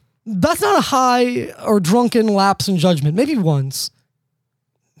 that's not a high or drunken lapse in judgment. Maybe once.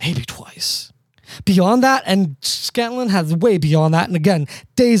 Maybe twice. Beyond that, and Scanlon has way beyond that, and again,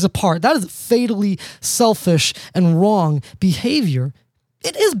 days apart. That is fatally selfish and wrong behavior.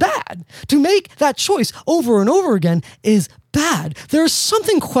 It is bad. To make that choice over and over again is bad. There is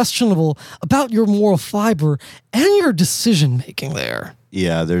something questionable about your moral fiber and your decision making there.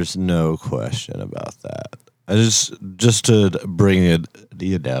 Yeah, there's no question about that. I just to bring it,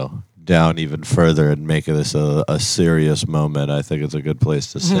 down even further and make this a serious moment, I think it's a good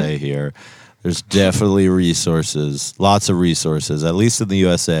place to say here. There's definitely resources, lots of resources, at least in the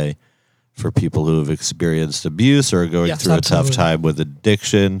USA, for people who have experienced abuse or are going Yes, through absolutely. a tough time with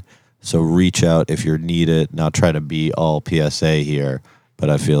addiction. So reach out if you need it. Not trying to be all PSA here, but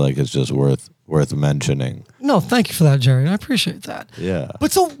I feel like it's just worth mentioning. No, thank you for that, Jerry. I appreciate that. Yeah.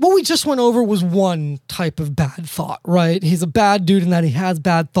 But so what we just went over was one type of bad thought, right? He's a bad dude in that he has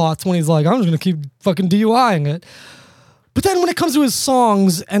bad thoughts when he's like, I'm just going to keep fucking DUIing it. But then when it comes to his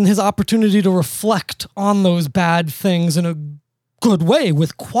songs and his opportunity to reflect on those bad things in a good way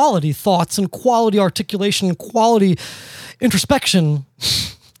with quality thoughts and quality articulation and quality introspection,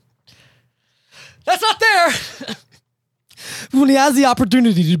 that's not there. When he has the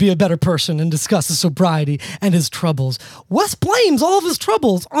opportunity to be a better person and discuss his sobriety and his troubles, Wes blames all of his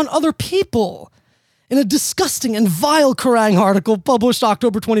troubles on other people. In a disgusting and vile Kerrang article published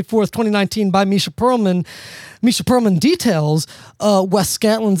October 24th, 2019 by Misha Perlman details Wes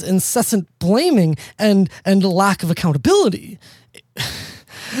Scantlon's incessant blaming and lack of accountability.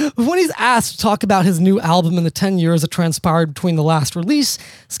 When he's asked to talk about his new album and the 10 years that transpired between the last release,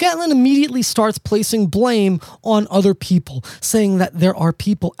 Scantlon immediately starts placing blame on other people, saying that there are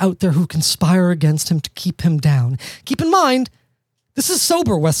people out there who conspire against him to keep him down. Keep in mind, this is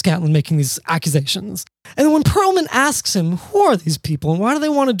sober Wes Scantlon making these accusations. And when Perlman asks him, who are these people and why do they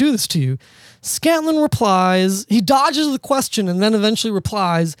want to do this to you? Scantlon replies, he dodges the question and then eventually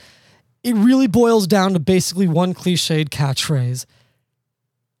replies, it really boils down to basically one cliched catchphrase.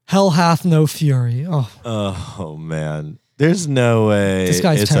 Hell hath no fury. Oh man. There's no way This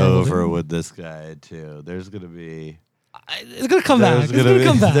guy's it's terrible, over dude. with this guy too. There's gonna be It's going to come back. It's going to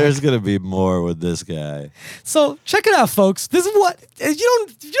come back. There's gonna be more with this guy. So check it out, folks. This is what if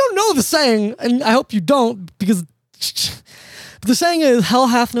you don't know the saying, and I hope you don't, because the saying is "Hell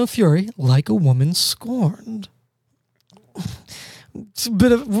hath no fury like a woman scorned." It's a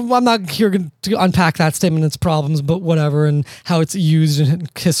bit of. I'm not here to unpack that statement, its problems, but whatever, and how it's used in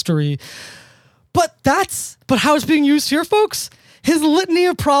history. But how it's being used here, folks. His litany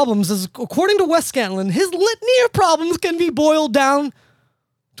of problems is, according to Wes Scantlin, his litany of problems can be boiled down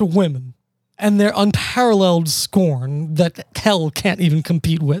to women and their unparalleled scorn that hell can't even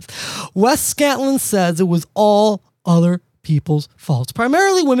compete with. Wes Scantlin says it was all other people's faults,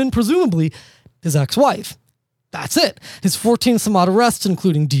 primarily women, presumably his ex-wife. That's it. His 14 some odd arrests,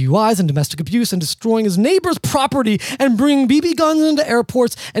 including DUIs and domestic abuse, and destroying his neighbor's property, and bringing BB guns into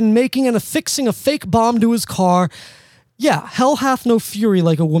airports, and making and affixing a fake bomb to his car. Yeah, hell hath no fury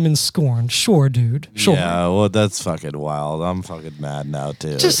like a woman scorned. Sure, dude. Sure. Yeah, well, that's fucking wild. I'm fucking mad now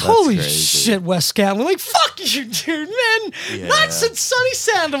too. Just That's holy crazy. shit, Wes Scantlin. Like, fuck you, dude, man. Yeah. Not since Sonny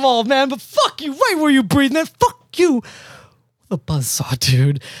Sandoval, man, but fuck you right where you breathe, man. Fuck you. The buzzsaw,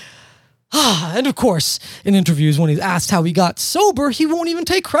 dude. And of course, in interviews, when he's asked how he got sober, he won't even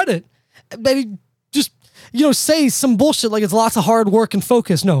take credit. But he just, say some bullshit like it's lots of hard work and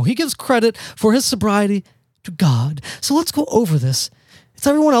focus. No, he gives credit for his sobriety to God. So let's go over this. It's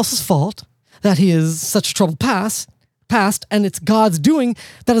everyone else's fault that he is such a troubled past, and it's God's doing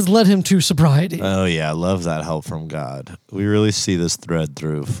that has led him to sobriety. Oh yeah, I love that help from God. We really see this thread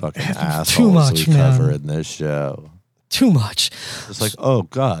through fucking assholes much, we man. cover in this show. Too much. It's like, oh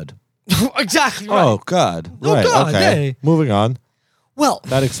God. Exactly right. Oh God. Oh, Right. God, okay. yay. Moving on. Well,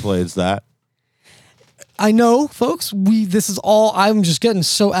 That explains that. I know, folks, this is all, I'm just getting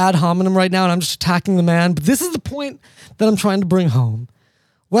so ad hominem right now, and I'm just attacking the man, but this is the point that I'm trying to bring home.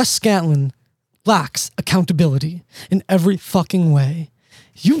 Wes Scantlin lacks accountability in every fucking way.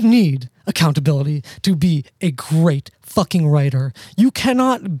 You need accountability to be a great fucking writer. You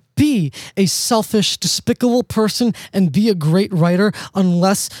cannot be a selfish, despicable person and be a great writer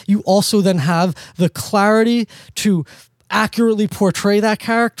unless you also then have the clarity to accurately portray that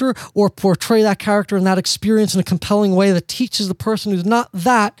character, or portray that character and that experience in a compelling way that teaches the person who's not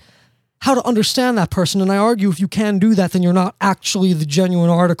that how to understand that person. And I argue if you can do that, then you're not actually the genuine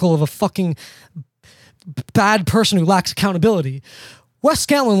article of a fucking bad person who lacks accountability. Wes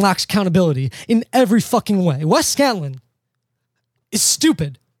Scantlin lacks accountability in every fucking way. Wes Scantlin is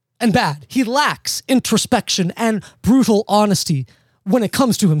stupid and bad. He lacks introspection and brutal honesty when it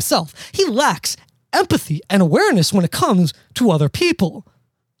comes to himself. He lacks empathy and awareness when it comes to other people.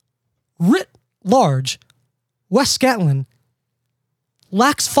 Writ large, Wes Scantlin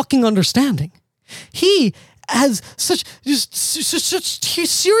lacks fucking understanding. He has such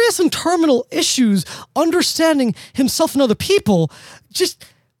serious and terminal issues understanding himself and other people. Just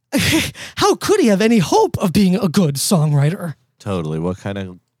how could he have any hope of being a good songwriter? Totally. What kind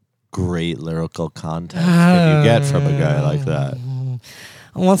of great lyrical content can you get from a guy like that?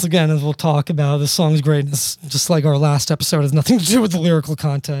 Once again, as we'll talk about, the song's greatness, just like our last episode, has nothing to do with the lyrical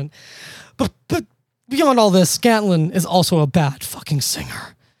content. But beyond all this, Scantlin is also a bad fucking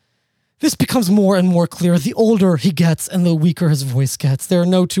singer. This becomes more and more clear the older he gets and the weaker his voice gets. There are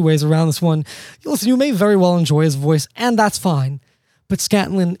no two ways around this one. Listen, you may very well enjoy his voice, and that's fine. But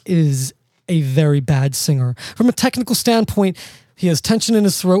Scantlin is a very bad singer. From a technical standpoint, he has tension in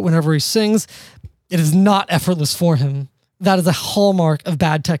his throat whenever he sings. It is not effortless for him. That is a hallmark of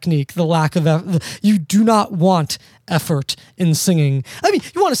bad technique, the lack of effort. You do not want effort in singing. I mean,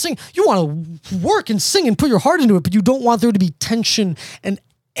 you want to sing, you want to work and sing and put your heart into it, but you don't want there to be tension and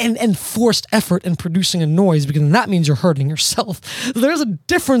forced effort in producing a noise, because that means you're hurting yourself. There's a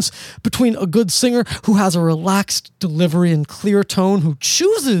difference between a good singer who has a relaxed delivery and clear tone, who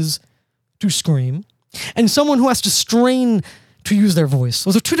chooses to scream, and someone who has to strain to use their voice.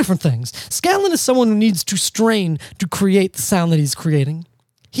 Those are two different things. Scantlin is someone who needs to strain to create the sound that he's creating.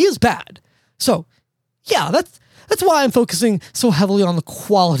 He is bad. So, yeah, that's why I'm focusing so heavily on the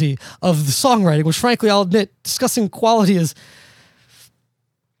quality of the songwriting, which frankly, I'll admit, discussing quality is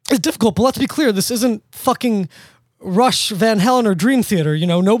difficult, but let's be clear, this isn't fucking Rush, Van Halen, or Dream Theater.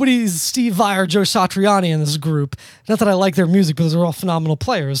 Nobody's Steve Vai or Joe Satriani in this group. Not that I like their music, but they're all phenomenal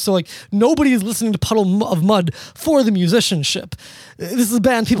players. So, nobody is listening to Puddle of Mud for the musicianship. This is a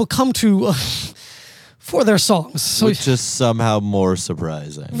band people come to for their songs. So, Which is somehow more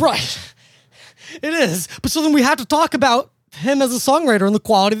surprising. right. It is. But so then we have to talk about him as a songwriter and the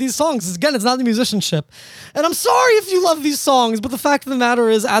quality of these songs. Again, it's not the musicianship. And I'm sorry if you love these songs, but the fact of the matter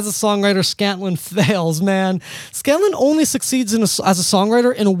is, as a songwriter, Scantlin fails, man. Scantlin only succeeds as a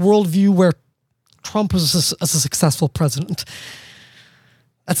songwriter in a worldview where Trump was a successful president.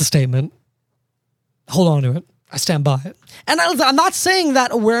 That's a statement. Hold on to it. I stand by it. And I'm not saying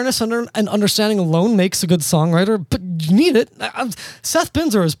that awareness and understanding alone makes a good songwriter, but you need it. Seth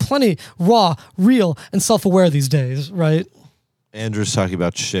Binzer is plenty raw, real, and self-aware these days, right? Andrew's talking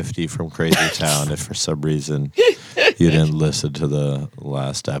about Shifty from Crazy Town. If for some reason you didn't listen to the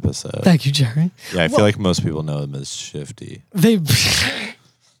last episode. Thank you, Jerry. Yeah, I feel like most people know him as Shifty. They...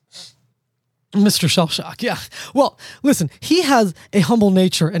 Mr. Shellshock, yeah. Well, listen, he has a humble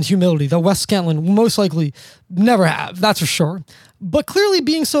nature and humility that Wes Scantlin will most likely never have, that's for sure. But clearly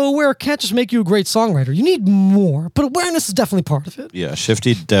being so aware can't just make you a great songwriter. You need more, but awareness is definitely part of it. Yeah,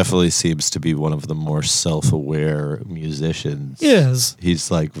 Shifty definitely seems to be one of the more self-aware musicians. Yes. He's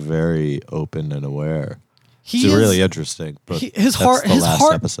like very open and aware. It's really interesting. But his heart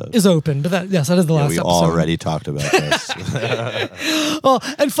episode. is open, but that is the last episode. We already talked about this.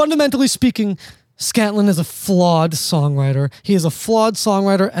 And fundamentally speaking, Scantlin is a flawed songwriter. He is a flawed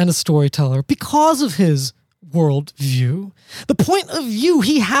songwriter and a storyteller because of his worldview. The point of view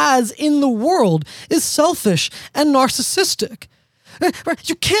he has in the world is selfish and narcissistic.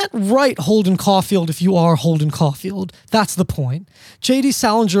 You can't write Holden Caulfield if you are Holden Caulfield. That's the point. J.D.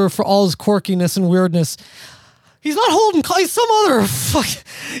 Salinger, for all his quirkiness and weirdness, he's not Holden Caulfield. He's some other fuck.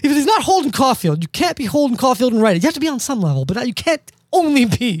 If he's not Holden Caulfield, you can't be Holden Caulfield and write it. You have to be on some level, but you can't only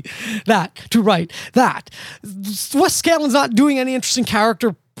be that to write that. Wes Scantlin's not doing any interesting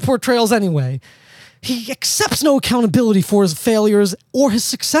character portrayals anyway. He accepts no accountability for his failures or his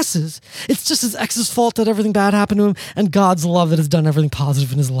successes. It's just his ex's fault that everything bad happened to him and God's love that has done everything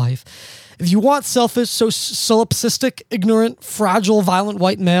positive in his life. If you want selfish, solipsistic, ignorant, fragile, violent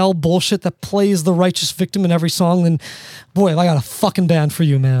white male bullshit that plays the righteous victim in every song, then boy, I got a fucking band for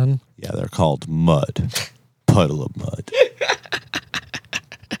you, man. Yeah, they're called Mud. Puddle of Mud.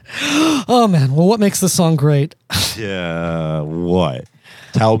 Oh, man. Well, what makes this song great? Yeah, what?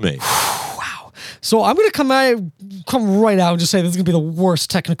 Tell me. So I'm going to come right out and just say this is going to be the worst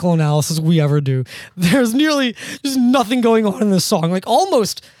technical analysis we ever do. There's nearly just nothing going on in this song, like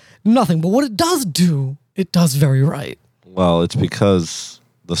almost nothing. But what it does do, it does very right. Well, it's because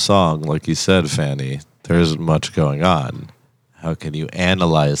the song, like you said, Fanny, there isn't much going on. How can you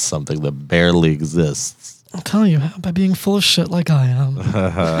analyze something that barely exists? I'll tell you, by being full of shit like I am.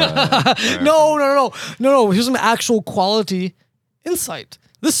 No. Here's some actual quality insight.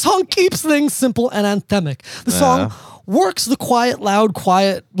 This song keeps things simple and anthemic. The song works the quiet, loud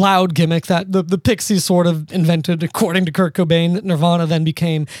gimmick that the Pixies sort of invented, according to Kurt Cobain, that Nirvana then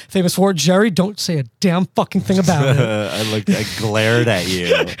became famous for. Jerry, don't say a damn fucking thing about it. I glared at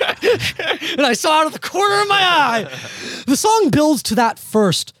you. And I saw it out of the corner of my eye. The song builds to that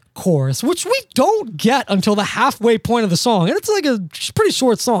first chorus, which we don't get until the halfway point of the song. And it's like a pretty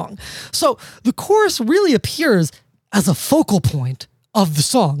short song. So the chorus really appears as a focal point of the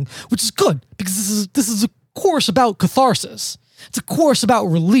song, which is good because this is a chorus about catharsis. It's a chorus about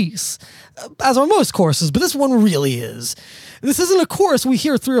release, as are most choruses, but this one really is. This isn't a chorus we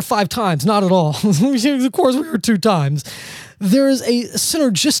hear 3 or 5 times, not at all. It's a chorus we hear 2 times. There is a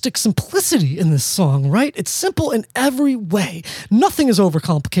synergistic simplicity in this song, right? It's simple in every way. Nothing is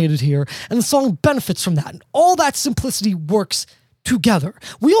overcomplicated here, and the song benefits from that. And all that simplicity works together.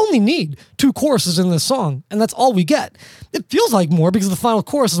 We only need 2 choruses in this song, and that's all we get. It feels like more because the final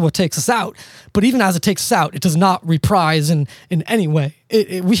chorus is what takes us out, but even as it takes us out, it does not reprise in any way.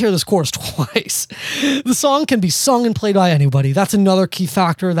 We hear this chorus twice. The song can be sung and played by anybody. That's another key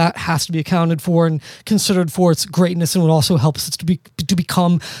factor that has to be accounted for and considered for its greatness and what also helps it to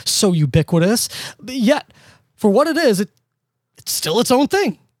become so ubiquitous. But yet, for what it is, it's still its own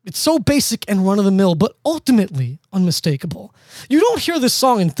thing. It's so basic and run-of-the-mill, but ultimately unmistakable. You don't hear this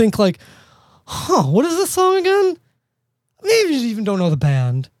song and think like, what is this song again? Maybe you even don't know the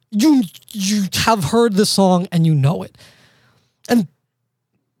band. You have heard this song and you know it. And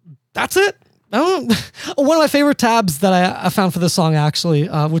that's it. One of my favorite tabs that I found for this song, actually,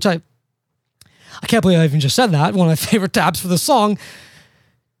 which I can't believe I even just said that. One of my favorite tabs for this song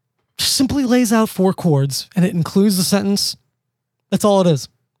just simply lays out 4 chords and it includes the sentence. That's all it is.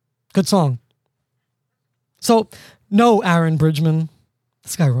 Good song. So, no, Aaron Bridgman.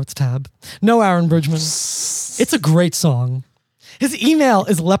 This guy wrote the tab. No, Aaron Bridgman. It's a great song. His email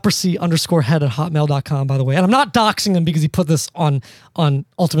is leprosy_head@hotmail.com, by the way. And I'm not doxing him because he put this on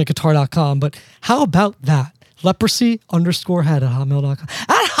ultimateguitar.com, but how about that? Leprosy_head@hotmail.com.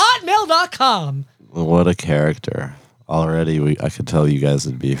 At hotmail.com! What a character. already I could tell you guys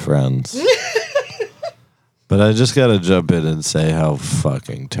would be friends. But I just gotta jump in and say how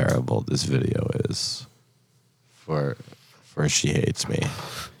fucking terrible this video is. For She Hates Me.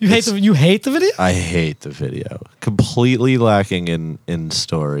 You hate the video? I hate the video. Completely lacking in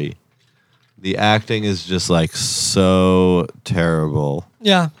story. The acting is just like so terrible.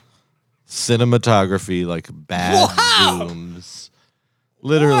 Yeah. Cinematography, like bad zooms.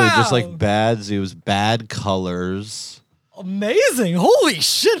 Literally just like bad zooms, bad colors. Amazing. Holy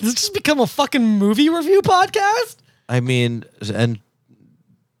shit. This just become a fucking movie review podcast? I mean,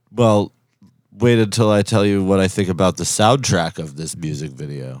 well, wait until I tell you what I think about the soundtrack of this music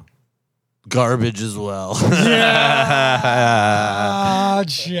video. Garbage as well. Yeah.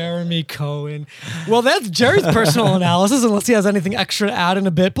 Jeremy Cohen. Well, that's Jerry's personal analysis, unless he has anything extra to add in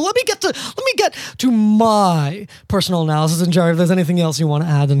a bit. But let me get to my personal analysis, and Jerry, if there's anything else you want to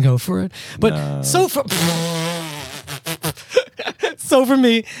add, then go for it. But so for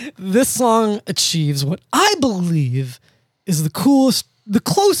me, this song achieves what I believe is the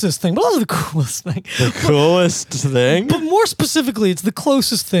closest thing, but also the coolest thing. The coolest thing? But more specifically, it's the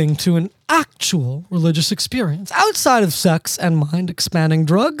closest thing to an actual religious experience outside of sex and mind-expanding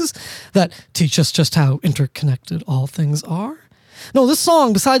drugs that teach us just how interconnected all things are. No, this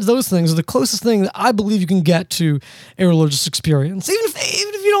song, besides those things, is the closest thing that I believe you can get to a religious experience. Even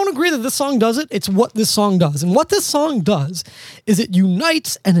if you don't agree that this song does it, it's what this song does. And what this song does is it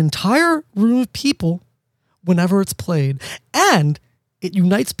unites an entire room of people whenever it's played. And it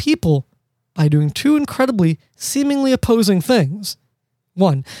unites people by doing two incredibly, seemingly opposing things.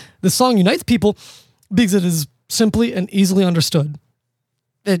 One, the song unites people because it is simply and easily understood.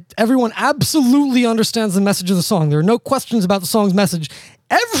 Everyone absolutely understands the message of the song. There are no questions about the song's message.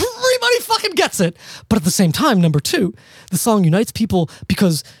 Everybody fucking gets it. But at the same time, number two, the song unites people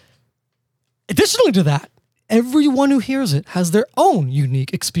because additionally to that, everyone who hears it has their own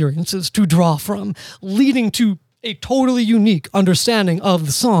unique experiences to draw from, leading to a totally unique understanding of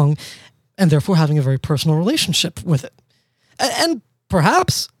the song and therefore having a very personal relationship with it. And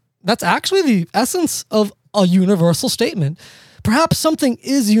perhaps that's actually the essence of a universal statement. Perhaps something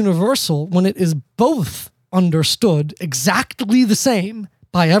is universal when it is both understood exactly the same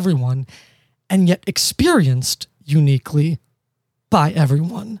by everyone and yet experienced uniquely by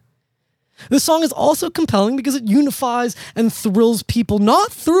everyone. This song is also compelling because it unifies and thrills people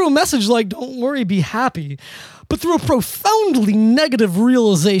not through a message like "don't worry, be happy," but through a profoundly negative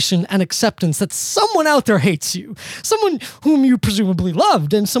realization and acceptance that someone out there hates you, someone whom you presumably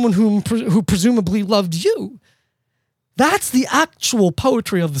loved, and someone who presumably loved you. That's the actual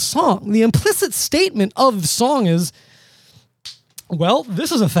poetry of the song. The implicit statement of the song is, well,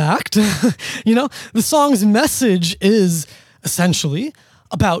 this is a fact. The song's message is essentially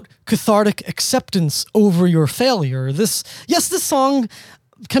about cathartic acceptance over your failure. This song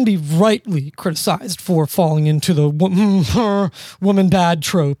can be rightly criticized for falling into the woman bad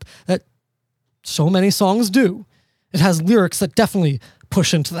trope that so many songs do. It has lyrics that definitely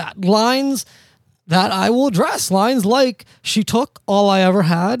push into that. Lines that I will address. Lines like, "She took all I ever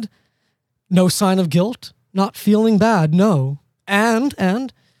had," "No sign of guilt," "Not feeling bad, no,"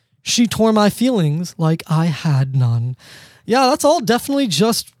 and "She tore my feelings like I had none." Yeah, that's all definitely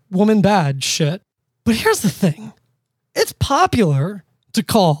just woman bad shit. But here's the thing. It's popular to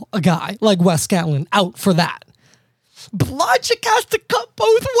call a guy like Wes Scantlin out for that. But logic has to cut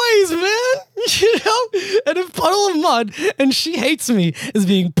both ways, man. And if Puddle of Mud and She Hates Me is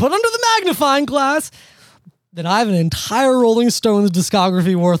being put under the magnifying glass, then I have an entire Rolling Stones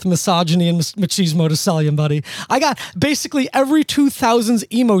discography worth of misogyny and machismo to sell you, buddy. I got basically every 2000s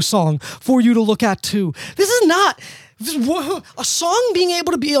emo song for you to look at, too. This is not a song being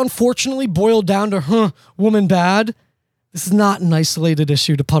able to be unfortunately boiled down to woman bad. This is not an isolated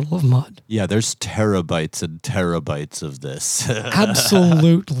issue to Puddle of Mud. Yeah, there's terabytes and terabytes of this.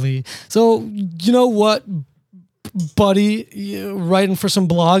 Absolutely. So, you know what, buddy, writing for some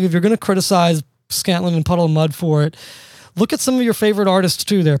blog, if you're going to criticize Scantlin and Puddle of Mud for it, look at some of your favorite artists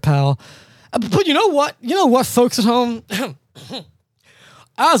too there, pal. But you know what? You know what, folks at home?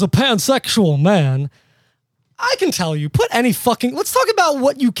 As a pansexual man, I can tell you, let's talk about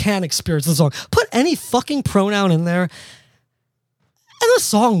what you can experience in the song. Put any fucking pronoun in there, and the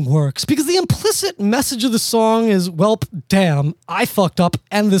song works, because the implicit message of the song is, welp, damn, I fucked up,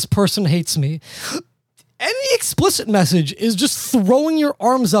 and this person hates me. Any explicit message is just throwing your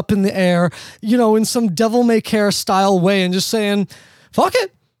arms up in the air, in some devil-may-care style way, and just saying, fuck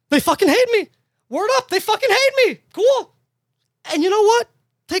it, they fucking hate me. Word up, they fucking hate me. Cool. And you know what?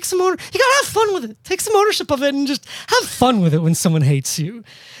 Take some ownership. You gotta have fun with it. Take some ownership of it and just have fun with it when someone hates you,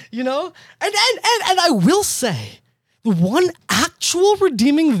 And I will say the one actual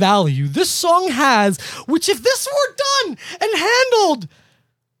redeeming value this song has, which if this were done and handled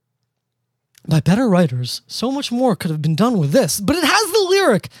by better writers, so much more could have been done with this. But it has the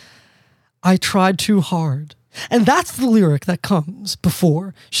lyric, I tried too hard. And that's the lyric that comes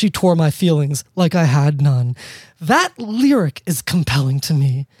before she tore my feelings like I had none. That lyric is compelling to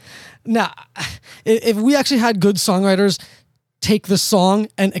me. Now, if we actually had good songwriters take the song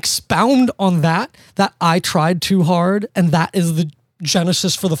and expound on that I tried too hard, and that is the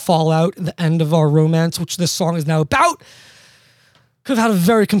genesis for the fallout and the end of our romance, which this song is now about, could have had a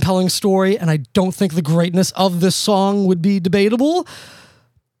very compelling story, and I don't think the greatness of this song would be debatable.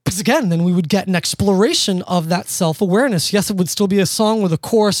 Because again, then we would get an exploration of that self-awareness. Yes, it would still be a song with a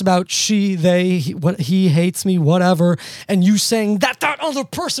chorus about she, they, he hates me, whatever, and you saying that other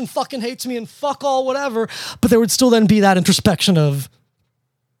person fucking hates me and fuck all whatever, but there would still then be that introspection of,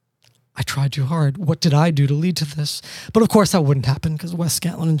 I tried too hard. What did I do to lead to this? But of course that wouldn't happen because Wes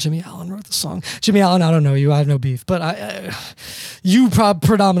Scantlin and Jimmy Allen wrote the song. Jimmy Allen, I don't know you, I have no beef, but you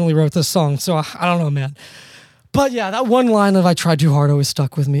predominantly wrote this song, so I don't know, man. But yeah, that one line of I tried too hard always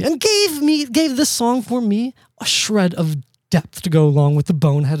stuck with me and gave this song for me a shred of depth to go along with the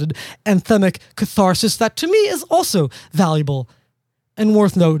boneheaded anthemic catharsis that to me is also valuable and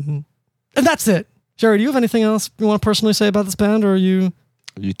worth noting. And that's it. Jerry, do you have anything else you want to personally say about this band, or are you...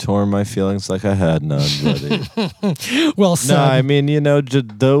 You tore my feelings like I had none, buddy. Well said. No, I mean,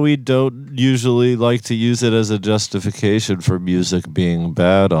 though we don't usually like to use it as a justification for music being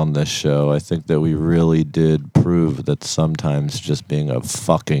bad on this show, I think that we really did prove that sometimes just being a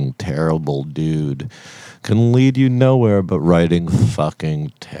fucking terrible dude can lead you nowhere but writing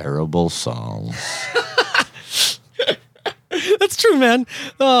fucking terrible songs. That's true, man.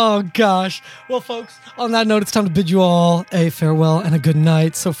 Oh, gosh. Well, folks, on that note, it's time to bid you all a farewell and a good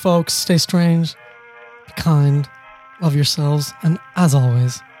night. So, folks, stay strange, be kind, love yourselves, and as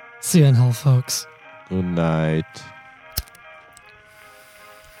always, see you in hell, folks. Good night.